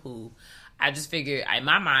that swimming pool, I just figured, in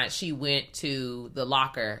my mind, she went to the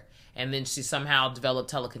locker and then she somehow developed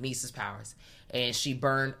telekinesis powers and she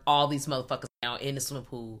burned all these motherfuckers down in the swimming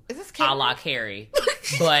pool, is this a la Carrie.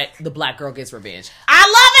 But the black girl gets revenge. I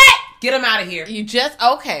love it! Get him out of here. You just,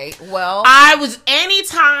 okay, well. I was,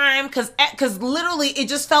 anytime, because literally it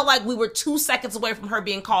just felt like we were 2 seconds away from her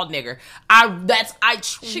being called nigger.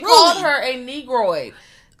 She called her a negroid.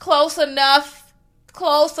 Close enough.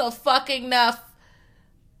 Close a fucking enough.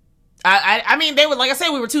 I mean, they were, like I said,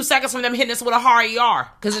 we were 2 seconds from them hitting us with a hard ER.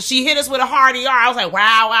 Because if she hit us with a hard ER, I was like,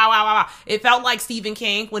 wow. It felt like Stephen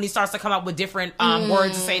King when he starts to come up with different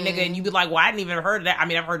words to say nigga, and you be like, well, I hadn't even heard of that. I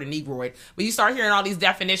mean, I've heard of negroid. But you start hearing all these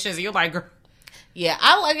definitions, and you're like, yeah,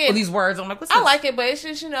 I like it. These words, I'm like, what's this? I like it, but it's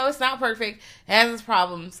just, it's not perfect. It has its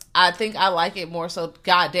problems. I think I like it more so.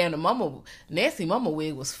 Goddamn, Nancy Mama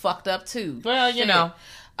wig was fucked up too. Well,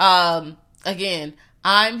 Again,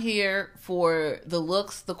 I'm here for the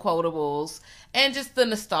looks, the quotables, and just the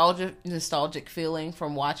nostalgic feeling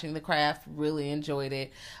from watching The Craft. Really enjoyed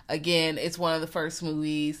it. Again, it's one of the first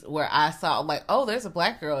movies where I saw, like, oh, there's a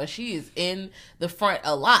black girl, and she is in the front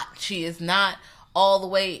a lot. She is not all the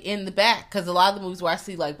way in the back, because a lot of the movies where I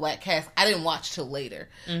see, like, black cast, I didn't watch till later.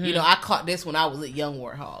 Mm-hmm. I caught this when I was a young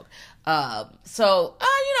warthog. So,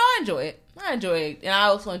 I enjoy it. And I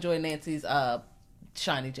also enjoy Nancy's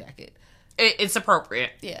shiny jacket. It's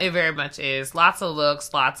appropriate. Yeah. It very much is. Lots of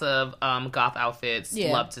looks, lots of goth outfits.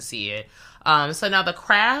 Yeah. Love to see it. So now The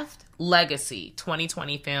Craft Legacy,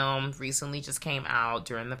 2020 film, recently just came out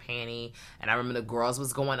during the panty, and I remember the girls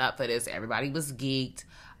was going up for this. Everybody was geeked.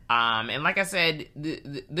 And like I said,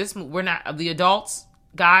 this we're not the adults,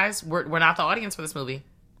 guys. We're not the audience for this movie.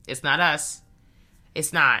 It's not us.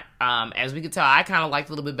 It's not. As we could tell, I kind of liked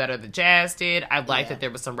it a little bit better than Jazz did. I liked that there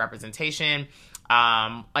was some representation.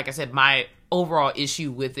 Like I said, my overall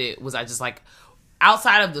issue with it was I just like,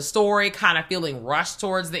 outside of the story kind of feeling rushed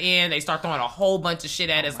towards the end, they start throwing a whole bunch of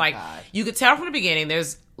shit at us. Like, God. You could tell from the beginning,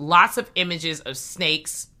 there's lots of images of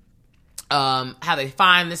snakes, how they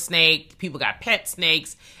find the snake. People got pet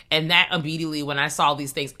snakes. And that immediately, when I saw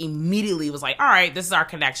these things, immediately was like, all right, this is our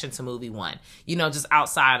connection to movie one. You know, just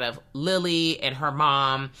outside of Lily and her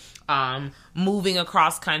mom moving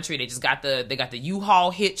across country. They just got the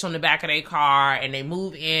U-Haul hitch on the back of their car, and they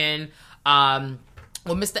move in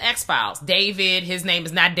with Mr. X-Files. David, his name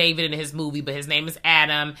is not David in his movie, but his name is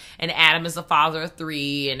Adam, and Adam is the father of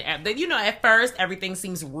 3. And, you know, at first, everything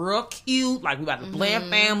seems real cute. Like, we about to blend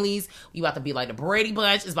families. We about to be like the Brady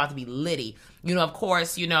Bunch. It's about to be litty. You know, of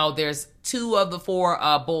course, you know, there's 2 of the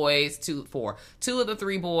 4 boys, 2 of the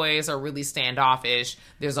 3 boys are really standoffish.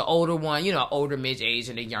 There's an older one, you know, older mid-age,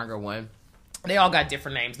 and a younger one. They all got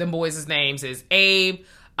different names. Them boys' names is Abe,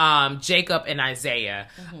 Jacob, and Isaiah.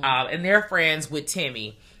 And they're friends with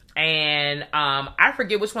Timmy. And I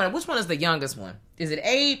forget which one is the youngest one. Is it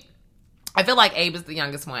Abe? I feel like Abe is the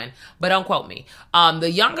youngest one, but don't quote me. The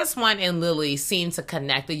youngest one and Lily seem to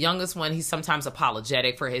connect. The youngest one, he's sometimes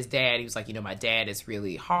apologetic for his dad. He was like, you know, my dad is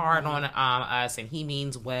really hard on us, and he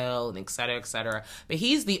means well, and et cetera, et cetera. But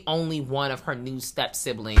he's the only one of her new step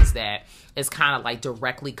siblings that is kind of like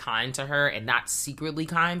directly kind to her and not secretly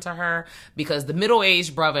kind to her, because the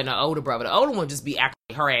middle-aged brother and the older one just be acting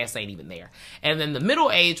like her ass ain't even there. And then the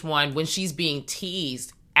middle-aged one, when she's being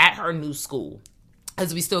teased at her new school,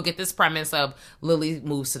 as we still get this premise of Lily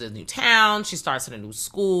moves to the new town, she starts in a new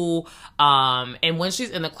school, and when she's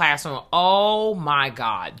in the classroom, oh my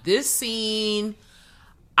God, this scene,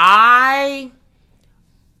 I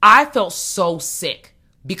felt so sick,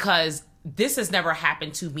 because this has never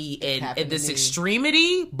happened to me in this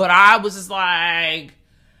extremity, but I was just like,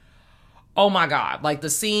 oh my God, like the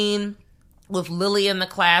scene with Lily in the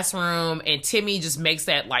classroom, and Timmy just makes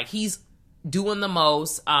that, like, he's doing the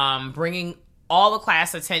most, bringing all the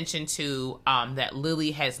class attention to that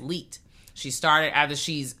Lily has leaked. She started after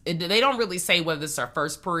they don't really say whether this is her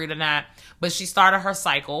first period or not, but she started her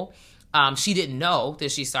cycle. She didn't know that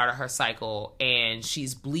she started her cycle, and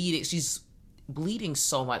she's bleeding. She's bleeding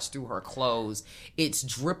so much through her clothes. It's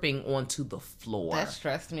dripping onto the floor. That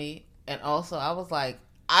stressed me. And also, I was like,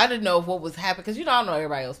 I didn't know what was happening, because you know I don't know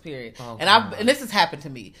everybody else's period. Oh, and this has happened to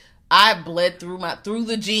me. I bled through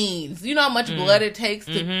the jeans. You know how much blood it takes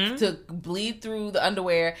to bleed through the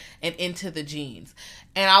underwear and into the jeans.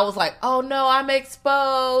 And I was like, oh no, I'm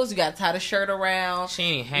exposed. You got to tie the shirt around. She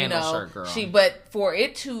ain't had no shirt, girl. But for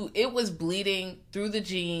it was bleeding through the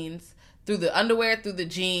jeans, through the underwear, through the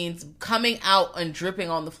jeans, coming out and dripping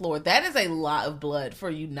on the floor. That is a lot of blood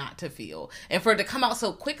for you not to feel. And for it to come out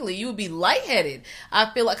so quickly, you would be lightheaded.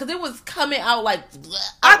 I feel like, because it was coming out like...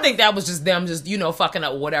 I think that was just them just, you know, fucking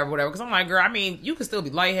up whatever. Because I'm like, girl, I mean, you can still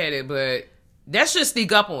be lightheaded, but that should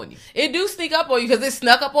sneak up on you. It do sneak up on you, because it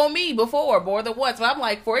snuck up on me before, more than once. But I'm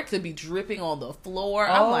like, for it to be dripping on the floor,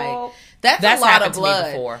 I'm like, that's a lot of blood. To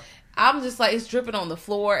me before. I'm just like, it's dripping on the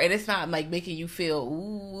floor, and it's not like making you feel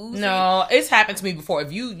ooh. No, it's happened to me before.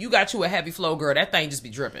 If you got you a heavy flow, girl, that thing just be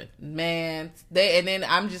dripping. Man, and then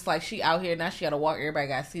I'm just like, she out here now. She got to walk. Everybody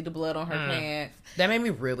got to see the blood on her pants. That made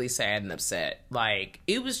me really sad and upset. Like,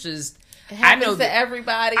 it was just. It happens to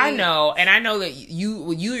everybody. I know, and I know that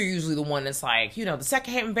you're usually the one that's like, you know, the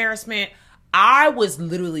secondhand embarrassment. I was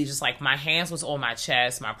literally just like, my hands was on my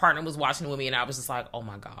chest. My partner was watching with me, and I was just like, oh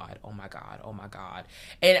my God, oh my God, oh my God.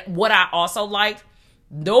 And what I also liked,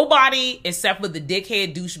 nobody except for the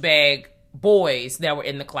dickhead douchebag boys that were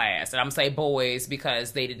in the class, and I'm saying boys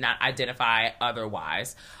because they did not identify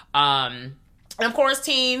otherwise. And of course,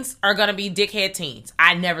 teens are going to be dickhead teens.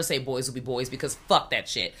 I never say boys will be boys, because fuck that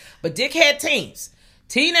shit. But dickhead teens.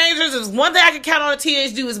 Teenagers, is one thing I can count on a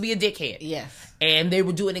teenager do is be a dickhead. Yes. And they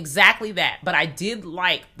were doing exactly that. But I did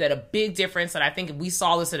like that a big difference, and I think if we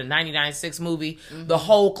saw this in a 99.6 movie, the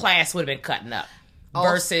whole class would have been cutting up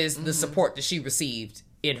versus the support that she received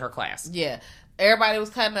in her class. Yeah. Everybody was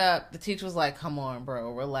cutting up. The teacher was like, come on,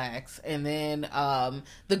 bro, relax. And then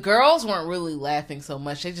the girls weren't really laughing so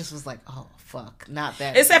much. They just was like, oh, fuck, not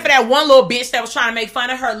that. Except for that one little bitch that was trying to make fun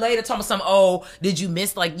of her later, talking about some, oh, did you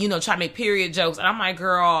miss, like, you know, trying to make period jokes. And I'm like,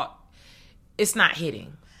 girl, it's not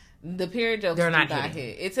hitting. The period jokes They're do not not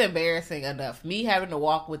hitting. hit. It's embarrassing enough. Me having to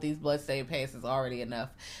walk with these bloodstained pants is already enough.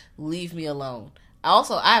 Leave me alone.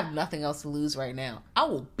 Also, I have nothing else to lose right now. I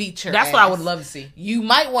will beat your ass. That's what I would love to see. You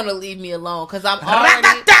might want to leave me alone because I'm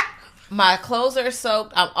already... My clothes are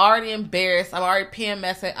soaked. I'm already embarrassed. I'm already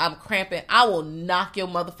PMSing. I'm cramping. I will knock your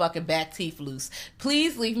motherfucking back teeth loose.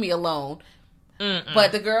 Please leave me alone. Mm-mm.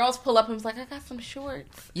 But the girls pull up and was like, I got some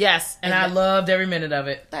shorts. Yes, and I loved every minute of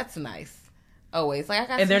it. That's nice. Always. Like, I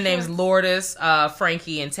got and some their shorts. names Lourdes,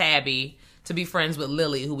 Frankie, and Tabby, to be friends with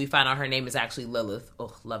Lily, who we find out her name is actually Lilith.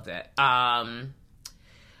 Oh, love that. I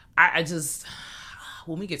just...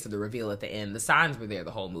 When we get to the reveal at the end, the signs were there the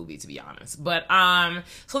whole movie, to be honest. But,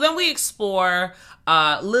 so then we explore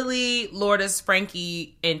Lily, Lourdes,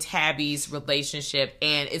 Frankie, and Tabby's relationship,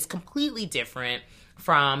 and it's completely different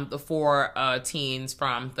from the four teens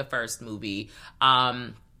from the first movie.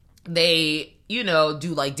 They,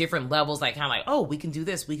 do like different levels, like kind of like, oh, we can do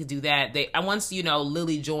this, we can do that. Once,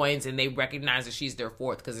 Lily joins and they recognize that she's their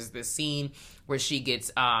fourth, because there's this scene where she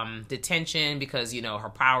gets detention because, her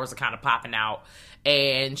powers are kind of popping out.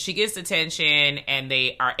 And she gets detention and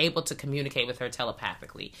they are able to communicate with her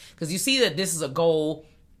telepathically. Because you see that this is a goal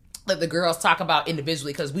that the girls talk about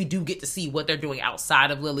individually, because we do get to see what they're doing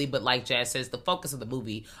outside of Lily. But like Jazz says, the focus of the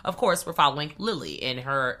movie, of course, we're following Lily and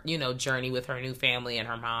her, journey with her new family and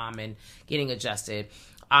her mom and getting adjusted.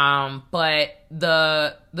 But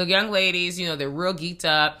the young ladies, they're real geeked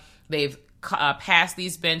up. They've passed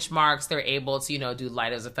these benchmarks. They're able to, do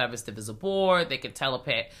light as a feather, stiff as a board. They could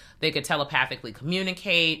telepathically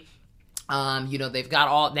communicate. They've got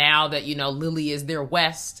all now that, Lily is their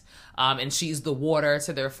west. And she's the water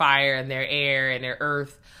to their fire and their air and their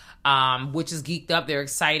earth, which is geeked up. They're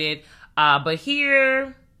excited. But here's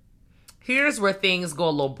where things go a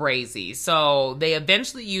little brazy. So they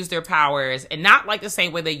eventually use their powers, and not like the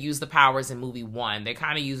same way they use the powers in movie 1. They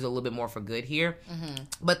kind of use it a little bit more for good here. Mm-hmm.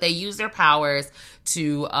 But they use their powers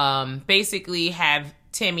to basically have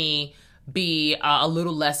Timmy be a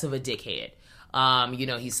little less of a dickhead.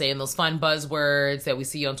 He's saying those fun buzzwords that we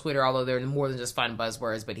see on Twitter, although they're more than just fun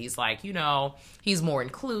buzzwords, but he's like, he's more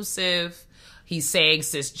inclusive. He's saying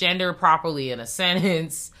cisgender properly in a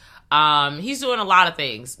sentence. He's doing a lot of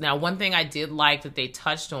things. Now, one thing I did like that they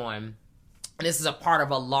touched on, and this is a part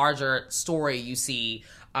of a larger story you see,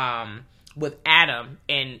 with Adam,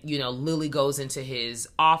 and, Lily goes into his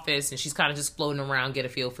office and she's kind of just floating around, get a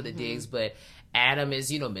feel for the digs, but Adam is,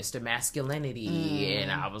 Mr. Masculinity. And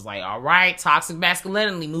I was like, all right, toxic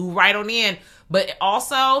masculinity, move right on in. But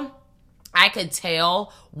also, I could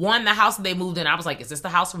tell, one, the house that they moved in, I was like, is this the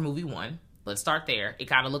house from movie 1? Let's start there. It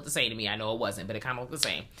kind of looked the same to me. I know it wasn't, but it kind of looked the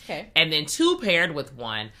same. Okay. And then 2 paired with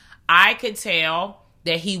 1, I could tell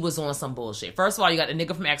that he was on some bullshit. First of all, you got the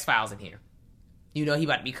nigga from X-Files in here. He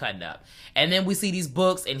about to be cutting up. And then we see these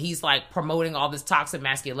books and he's like promoting all this toxic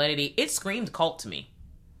masculinity. It screamed cult to me.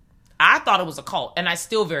 I thought it was a cult, and I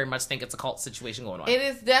still very much think it's a cult situation going on. It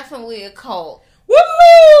is definitely a cult. Woo!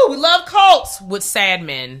 We love cults with sad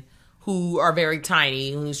men who are very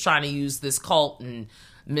tiny, who's trying to use this cult and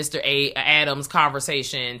Mr. Adams'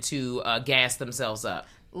 conversation to gas themselves up.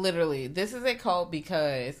 Literally, this is a cult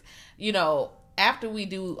because, after we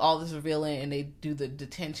do all this revealing and they do the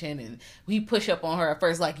detention and we push up on her at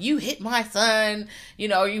first, like, you hit my son,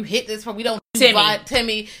 or you hit this, we don't do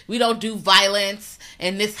Timmy, we don't do violence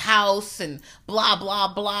in this house and blah,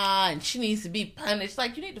 blah, blah, and she needs to be punished.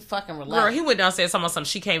 Like, you need to fucking relax. Girl, he went down and said something,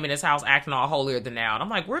 she came in his house acting all holier than thou. And I'm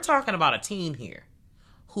like, we're talking about a teen here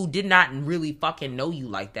who did not really fucking know you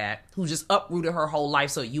like that, who just uprooted her whole life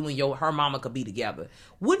so you and her mama could be together.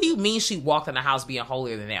 What do you mean she walked in the house being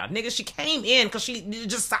holier than thou? Nigga, she came in because she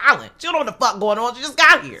just silent. She don't know what the fuck going on. She just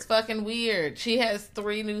got here. It's fucking weird. She has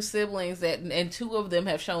 3 new siblings and 2 of them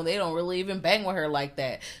have shown they don't really even bang with her like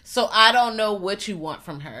that. So I don't know what you want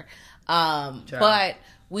from her. But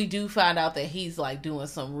we do find out that he's like doing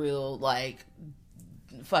some real like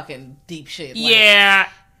fucking deep shit. Like, yeah.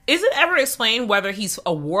 Is it ever explained whether he's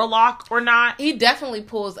a warlock or not? He definitely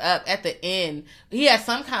pulls up at the end. He has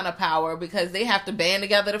some kind of power because they have to band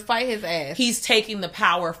together to fight his ass. He's taking the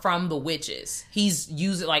power from the witches. He's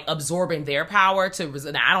using, like, absorbing their power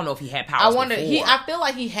to... Now, I don't know if he had powers before. I feel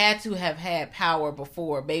like he had to have had power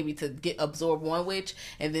before, maybe to absorb one witch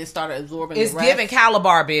and then started absorbing the rest. It's giving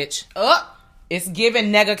Calabar, bitch. It's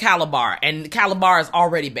giving Nega Calabar. And Calabar is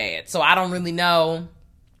already bad. So I don't really know.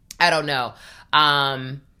 I don't know.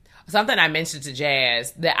 Something I mentioned to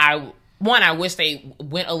Jazz that I wish they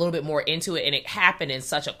went a little bit more into it, and it happened in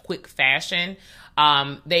such a quick fashion.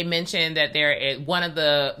 They mentioned that one of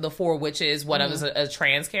the 4 witches, one of them is a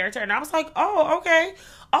trans character, and I was like, oh, okay,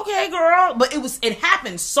 girl. But it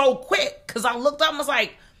happened so quick because I looked up and was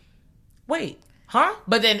like, wait, huh?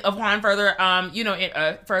 But then upon further,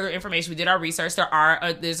 further information, we did our research.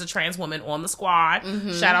 There's a trans woman on the squad.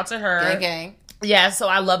 Mm-hmm. Shout out to her. Gang. Yeah, so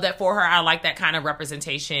I love that for her. I like that kind of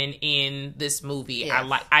representation in this movie.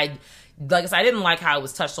 Yes. I said, I didn't like how it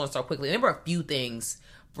was touched on so quickly. There were a few things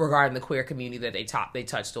regarding the queer community that they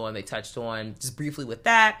touched on. They touched on just briefly with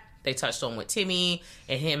that. They touched on with Timmy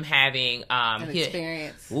and him having an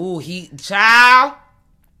experience. Child,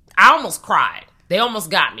 I almost cried. They almost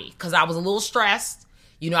got me because I was a little stressed.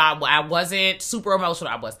 I wasn't super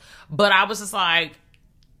emotional. But I was just like,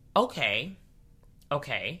 okay.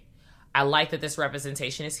 I like that this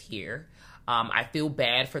representation is here. I feel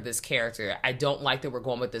bad for this character. I don't like that we're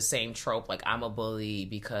going with the same trope, like I'm a bully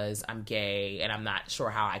because I'm gay and I'm not sure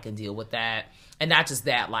how I can deal with that. And not just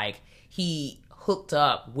that, like he hooked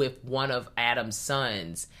up with one of Adam's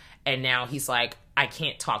sons and now he's like, I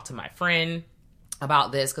can't talk to my friend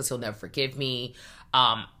about this because he'll never forgive me.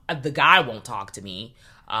 The guy won't talk to me.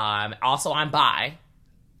 Also, I'm bi.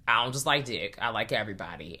 I don't just like dick. I like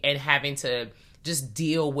everybody. And having to just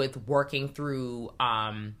deal with working through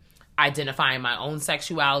identifying my own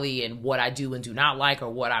sexuality and what I do and do not like or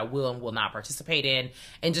what I will and will not participate in.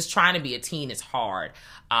 And just trying to be a teen is hard.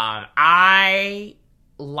 I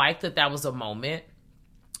like that was a moment.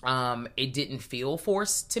 It didn't feel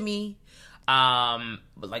forced to me. But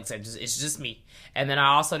like I said, it's just me. And then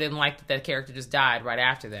I also didn't like that character just died right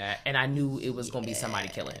after that. And I knew it was going to be somebody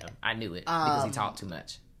killing him. I knew it because he talked too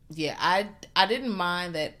much. Yeah, I didn't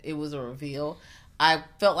mind that it was a reveal. I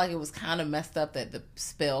felt like it was kind of messed up that the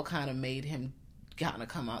spell kind of made him kind of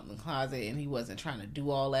come out in the closet and he wasn't trying to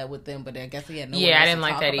do all that with them. But I guess he had no one else I didn't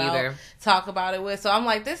like that either. Talk about it with. So I'm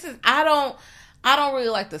like, I don't really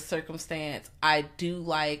like the circumstance. I do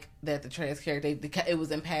like that the trans character, it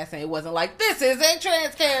was in passing. It wasn't like, this is a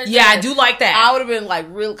trans character. Yeah, I do like that. I would have been like,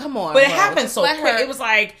 real, come on. But it happened so quick. It was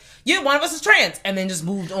like, yeah, one of us is trans. And then just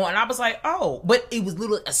moved on. And I was like, oh. But it was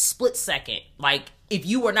literally a split second. Like, if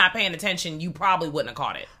you were not paying attention, you probably wouldn't have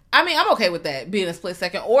caught it. I mean, I'm okay with that, being a split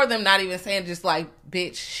second. Or them not even saying just like,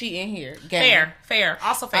 bitch, she in here. Gang. Fair.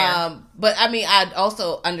 Also fair. But I mean, I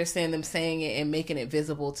also understand them saying it and making it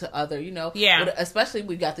visible to other, Yeah. Especially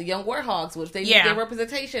we got the young warthogs. What if they need their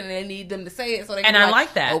representation and they need them to say it so they can I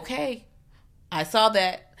like that. Okay, I saw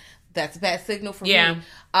that. That's a bad signal for me.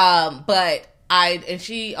 But and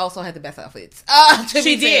she also had the best outfits.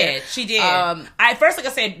 She did. At first, like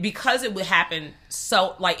I said, because it would happen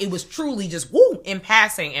so, like, it was truly just, in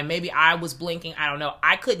passing, and maybe I was blinking, I don't know.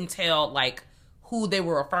 I couldn't tell, like, who they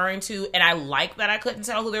were referring to, and I like that I couldn't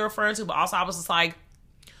tell who they were referring to, but also I was just like,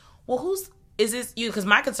 well, is this you? Because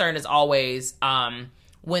my concern is always,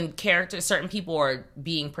 when certain people are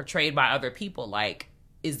being portrayed by other people, like,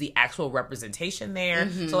 is the actual representation there?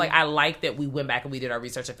 Mm-hmm. So, like, I like that we went back and we did our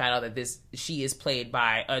research and found out that she is played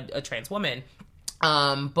by a trans woman.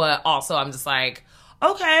 But also, I'm just like,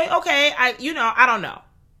 okay. I don't know.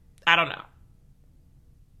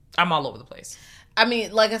 I'm all over the place. I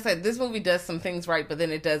mean, like I said, this movie does some things right, but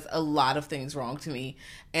then it does a lot of things wrong to me.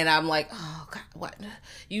 And I'm like, oh, God, what?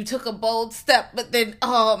 You took a bold step, but then,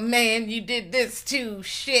 oh, man, you did this too.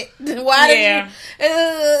 Shit. Why did you...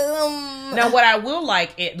 Now, what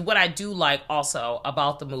I do like also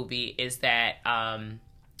about the movie is that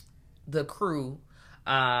the crew,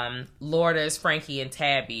 Lourdes, Frankie, and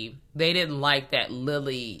Tabby, they didn't like that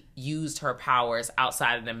Lily used her powers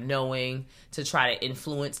outside of them knowing to try to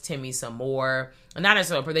influence Timmy some more. Not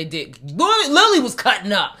necessarily, but they did. Lily was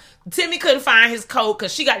cutting up. Timmy couldn't find his coat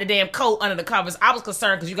because she got the damn coat under the covers. I was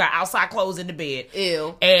concerned because you got outside clothes in the bed.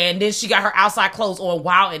 Ew. And then she got her outside clothes on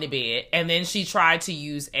while in the bed. And then she tried to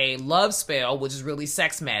use a love spell, which is really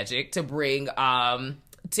sex magic, to bring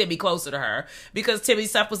Timmy closer to her, because Timmy's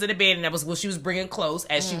stuff was in the bed and that was what she was bringing close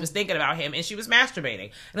as she was thinking about him, and she was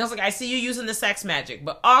masturbating. And I was like, I see you using the sex magic,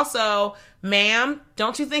 but also, ma'am,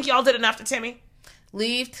 don't you think y'all did enough to Timmy?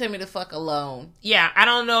 Leave Timmy the fuck alone. Yeah, I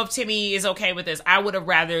don't know if Timmy is okay with this. I would have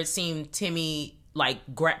rather seen Timmy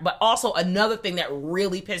but also another thing that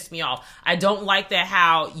really pissed me off, I don't like that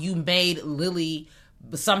how you made Lily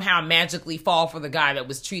somehow magically fall for the guy that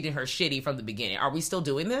was treating her shitty from the beginning. Are we still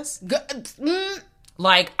doing this?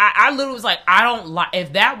 Like, I literally was like, I don't like,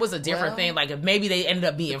 if that was a different thing, like, if maybe they ended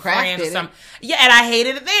up being friends or something. Yeah, and I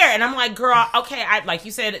hated it there. And I'm like, girl, okay, like you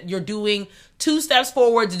said, you're doing 2 steps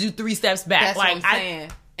forward to do 3 steps back. That's like, what I'm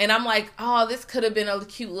saying. And I'm like, oh, this could have been a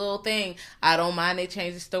cute little thing. I don't mind they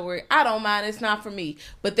changed the story. I don't mind. It's not for me.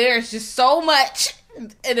 But there's just so much.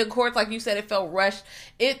 And of course, like you said, it felt rushed.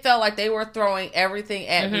 It felt like they were throwing everything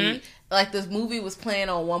at me like this movie was playing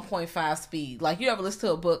on 1.5 speed. Like, you ever listen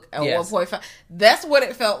to a book at Yes. 1.5? That's what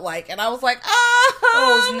it felt like. And I was like,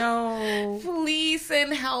 Oh, no. please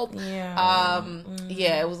send help. Yeah.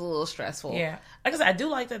 Yeah, it was a little stressful. Yeah. Like I said, I do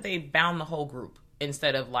like that they bound the whole group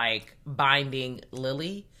instead of like binding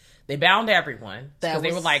Lily. They bound everyone because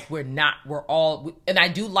they were like, we're all, and I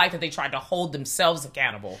do like that they tried to hold themselves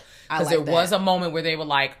accountable, because there was a moment where they were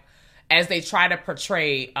like, as they try to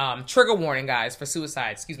portray, trigger warning, guys, for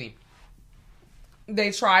suicide, excuse me,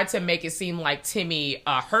 they tried to make it seem like Timmy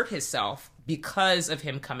hurt himself because of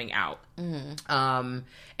him coming out. And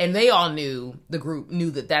they all knew, the group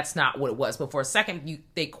knew that that's not what it was. But for a second,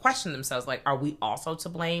 they questioned themselves, like, are we also to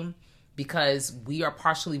blame? Because we are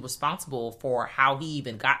partially responsible for how he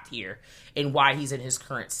even got here and why he's in his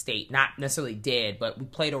current state. Not necessarily dead, but we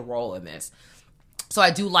played a role in this. So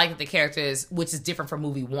I do like that the characters, which is different from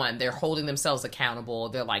movie one, they're holding themselves accountable.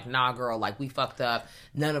 They're like, nah, girl, like, we fucked up.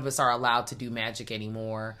 None of us are allowed to do magic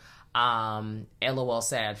anymore. LOL,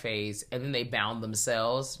 sad face. And then they bound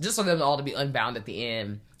themselves, just for them all to be unbound at the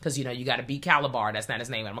end. Because, you know, you got to beat Calabar. That's not his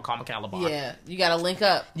name. I'm going to call him Calabar. Yeah, you got to link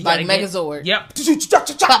up Like Megazord. Yep.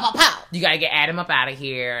 Pow, pow, pow. You got to get Adam up out of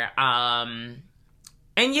here. And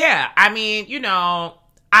yeah, I mean, you know,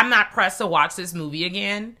 I'm not pressed to watch this movie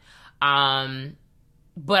again.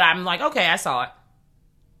 But I'm like, okay, I saw it.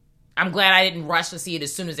 I'm glad I didn't rush to see it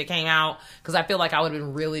as soon as it came out, because I feel like I would have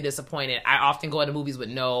been really disappointed. I often go into movies with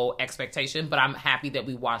no expectation, but I'm happy that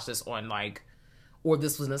we watched this on, like, or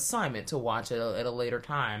this was an assignment to watch it at a later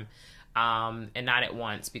time, and not at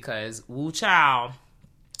once, because woo chow.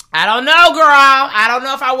 I don't know, girl. I don't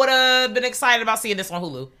know if I would have been excited about seeing this on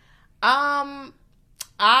Hulu.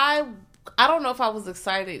 I don't know if I was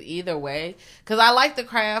excited either way, because I like The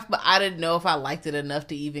Craft, but I didn't know if I liked it enough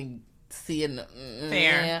to even see it.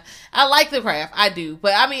 Fair. Yeah. I like The Craft, I do,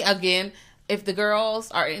 but I mean, again, if the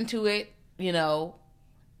girls are into it, you know,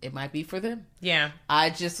 it might be for them. Yeah. I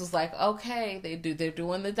just was like, okay, they're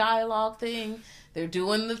doing the dialogue thing. They're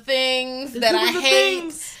doing the things that I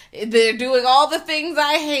hate. They're doing all the things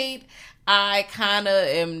I hate. I kind of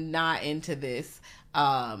am not into this.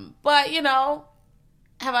 But, you know,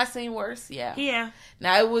 have I seen worse? Yeah. Yeah.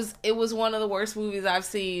 Now, it was one of the worst movies I've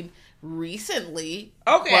seen recently.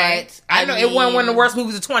 Okay. But I know it wasn't one of the worst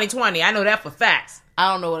movies of 2020. I know that for facts.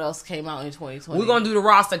 I don't know what else came out in 2020. We're going to do the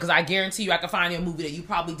roster, because I guarantee you I can find you a movie that you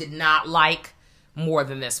probably did not like more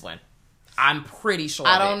than this one. I'm pretty sure.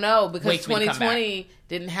 I don't know, because 2020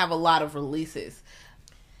 didn't have a lot of releases.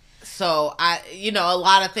 So, a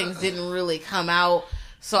lot of things didn't really come out.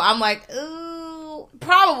 So, I'm like, ooh,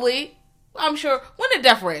 probably. I'm sure. When did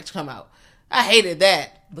Death Ranch come out? I hated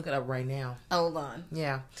that. Look it up right now. Hold on.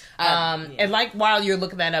 Yeah. And like, while you're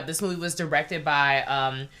looking that up, this movie was directed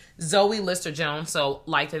by Zoe Lister-Jones. So,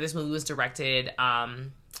 like that, this movie was directed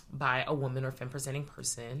by a woman or femme-presenting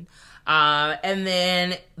person. And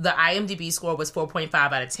then the IMDb score was 4.5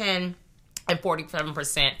 out of 10 and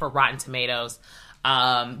 47% for Rotten Tomatoes.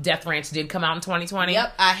 Death Ranch did come out in 2020.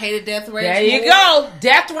 Yep, I hated Death Ranch. There you go.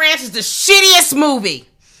 Death Ranch is the shittiest movie.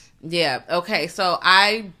 Yeah, okay, so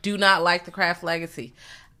I do not like The Craft Legacy.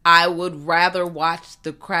 I would rather watch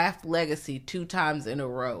The Craft Legacy 2 times in a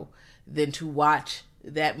row than to watch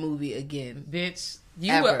that movie again. Bitch,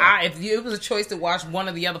 if it was a choice to watch one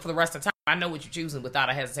or the other for the rest of the time, I know what you're choosing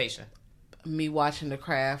without a hesitation. Me watching The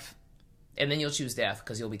Craft. And then you'll choose death,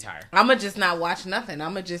 because you'll be tired. I'm going to just not watch nothing.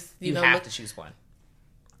 I'm going to just, you have to choose one.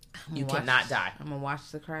 You cannot die. I'm going to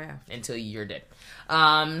watch The Craft. Until you're dead.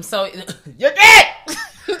 So, you're dead!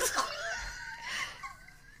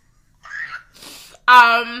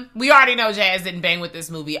 We already know Jazz didn't bang with this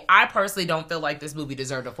movie. I personally don't feel like this movie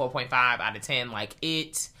deserved a 4.5 out of 10. Like,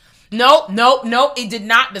 nope. It did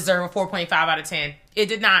not deserve a 4.5 out of 10. It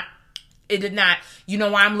did not. You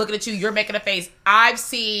know why I'm looking at you? You're making a face. I've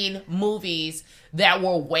seen movies that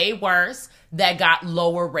were way worse that got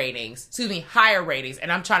lower ratings. Higher ratings. And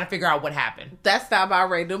I'm trying to figure out what happened. That's not my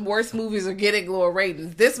rating. The worst movies are getting lower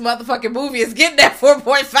ratings. This motherfucking movie is getting that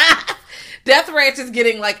 4.5. Death Ranch is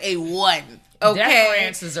getting like a 1. Okay. Death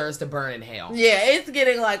Ranch deserves to burn in hell. Yeah, it's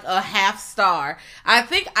getting like a half star. I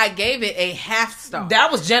think I gave it a half star.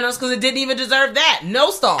 That was generous, because it didn't even deserve that.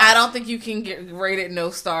 No stars. I don't think you can rate it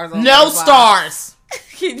no stars. No stars.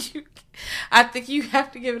 Can you? I think you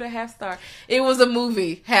have to give it a half star. It was a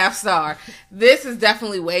movie, half star. This is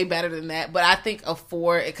definitely way better than that, but I think a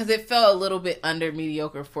 4, because it felt a little bit under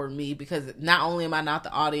mediocre for me, because not only am I not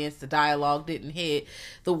the audience, the dialogue didn't hit,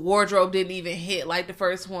 the wardrobe didn't even hit like the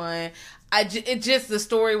first one. the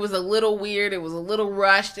story was a little weird. It was a little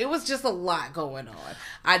rushed. It was just a lot going on.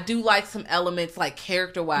 I do like some elements, like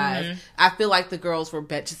character-wise. Mm-hmm. I feel like the girls were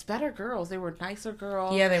just better girls. They were nicer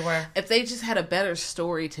girls. Yeah, they were. If they just had a better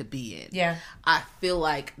story to be in, yeah, I feel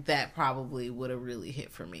like that probably would have really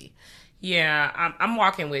hit for me. Yeah, I'm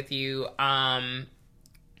walking with you. I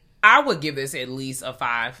would give this at least a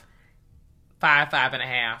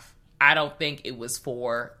 5.5. I don't think it was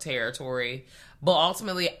 4 territory. But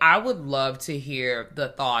ultimately, I would love to hear the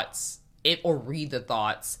thoughts or read the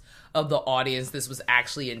thoughts of the audience this was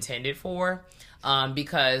actually intended for.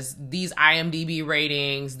 Because these IMDb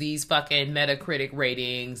ratings, these fucking Metacritic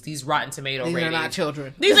ratings, these Rotten Tomato ratings. These are not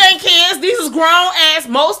children. These ain't kids. These is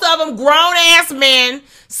most of them grown ass men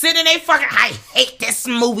sitting in a fucking, I hate this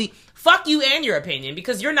movie. Fuck you and your opinion,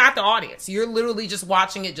 because you're not the audience. You're literally just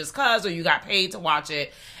watching it just cause, or you got paid to watch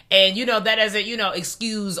it. And, that doesn't,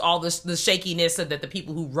 excuse all the shakiness that the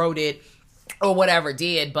people who wrote it or whatever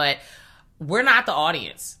did. But we're not the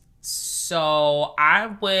audience. So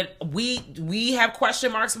we have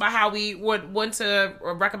question marks about how we would want to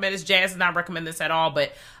recommend this. Jazz does not recommend this at all.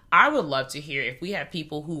 But I would love to hear, if we have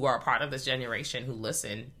people who are part of this generation who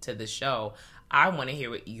listen to this show, I want to hear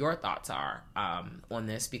what your thoughts are on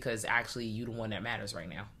this, because actually you the one that matters right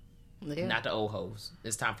now. Yeah. Not the old hoes.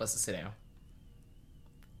 It's time for us to sit down.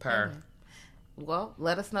 Well,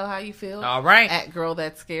 let us know how you feel. All right. At Girl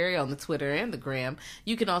That's Scary on the Twitter and the Gram.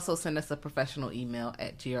 You can also send us a professional email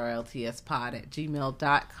at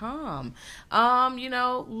grltspod@gmail.com.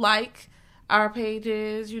 Like our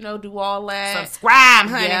pages, do all that. Subscribe,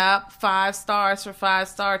 honey. Yep, 5 stars for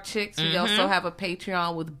 5-star chicks. We also have a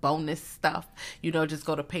Patreon with bonus stuff. Just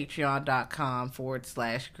go to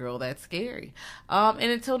patreon.com/Girl That's Scary. And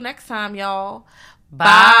until next time, y'all. Bye.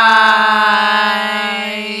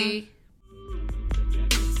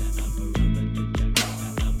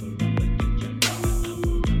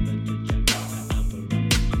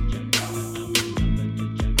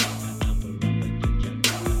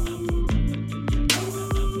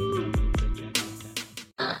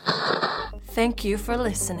 Thank you for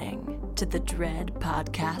listening to the Dread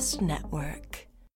Podcast Network.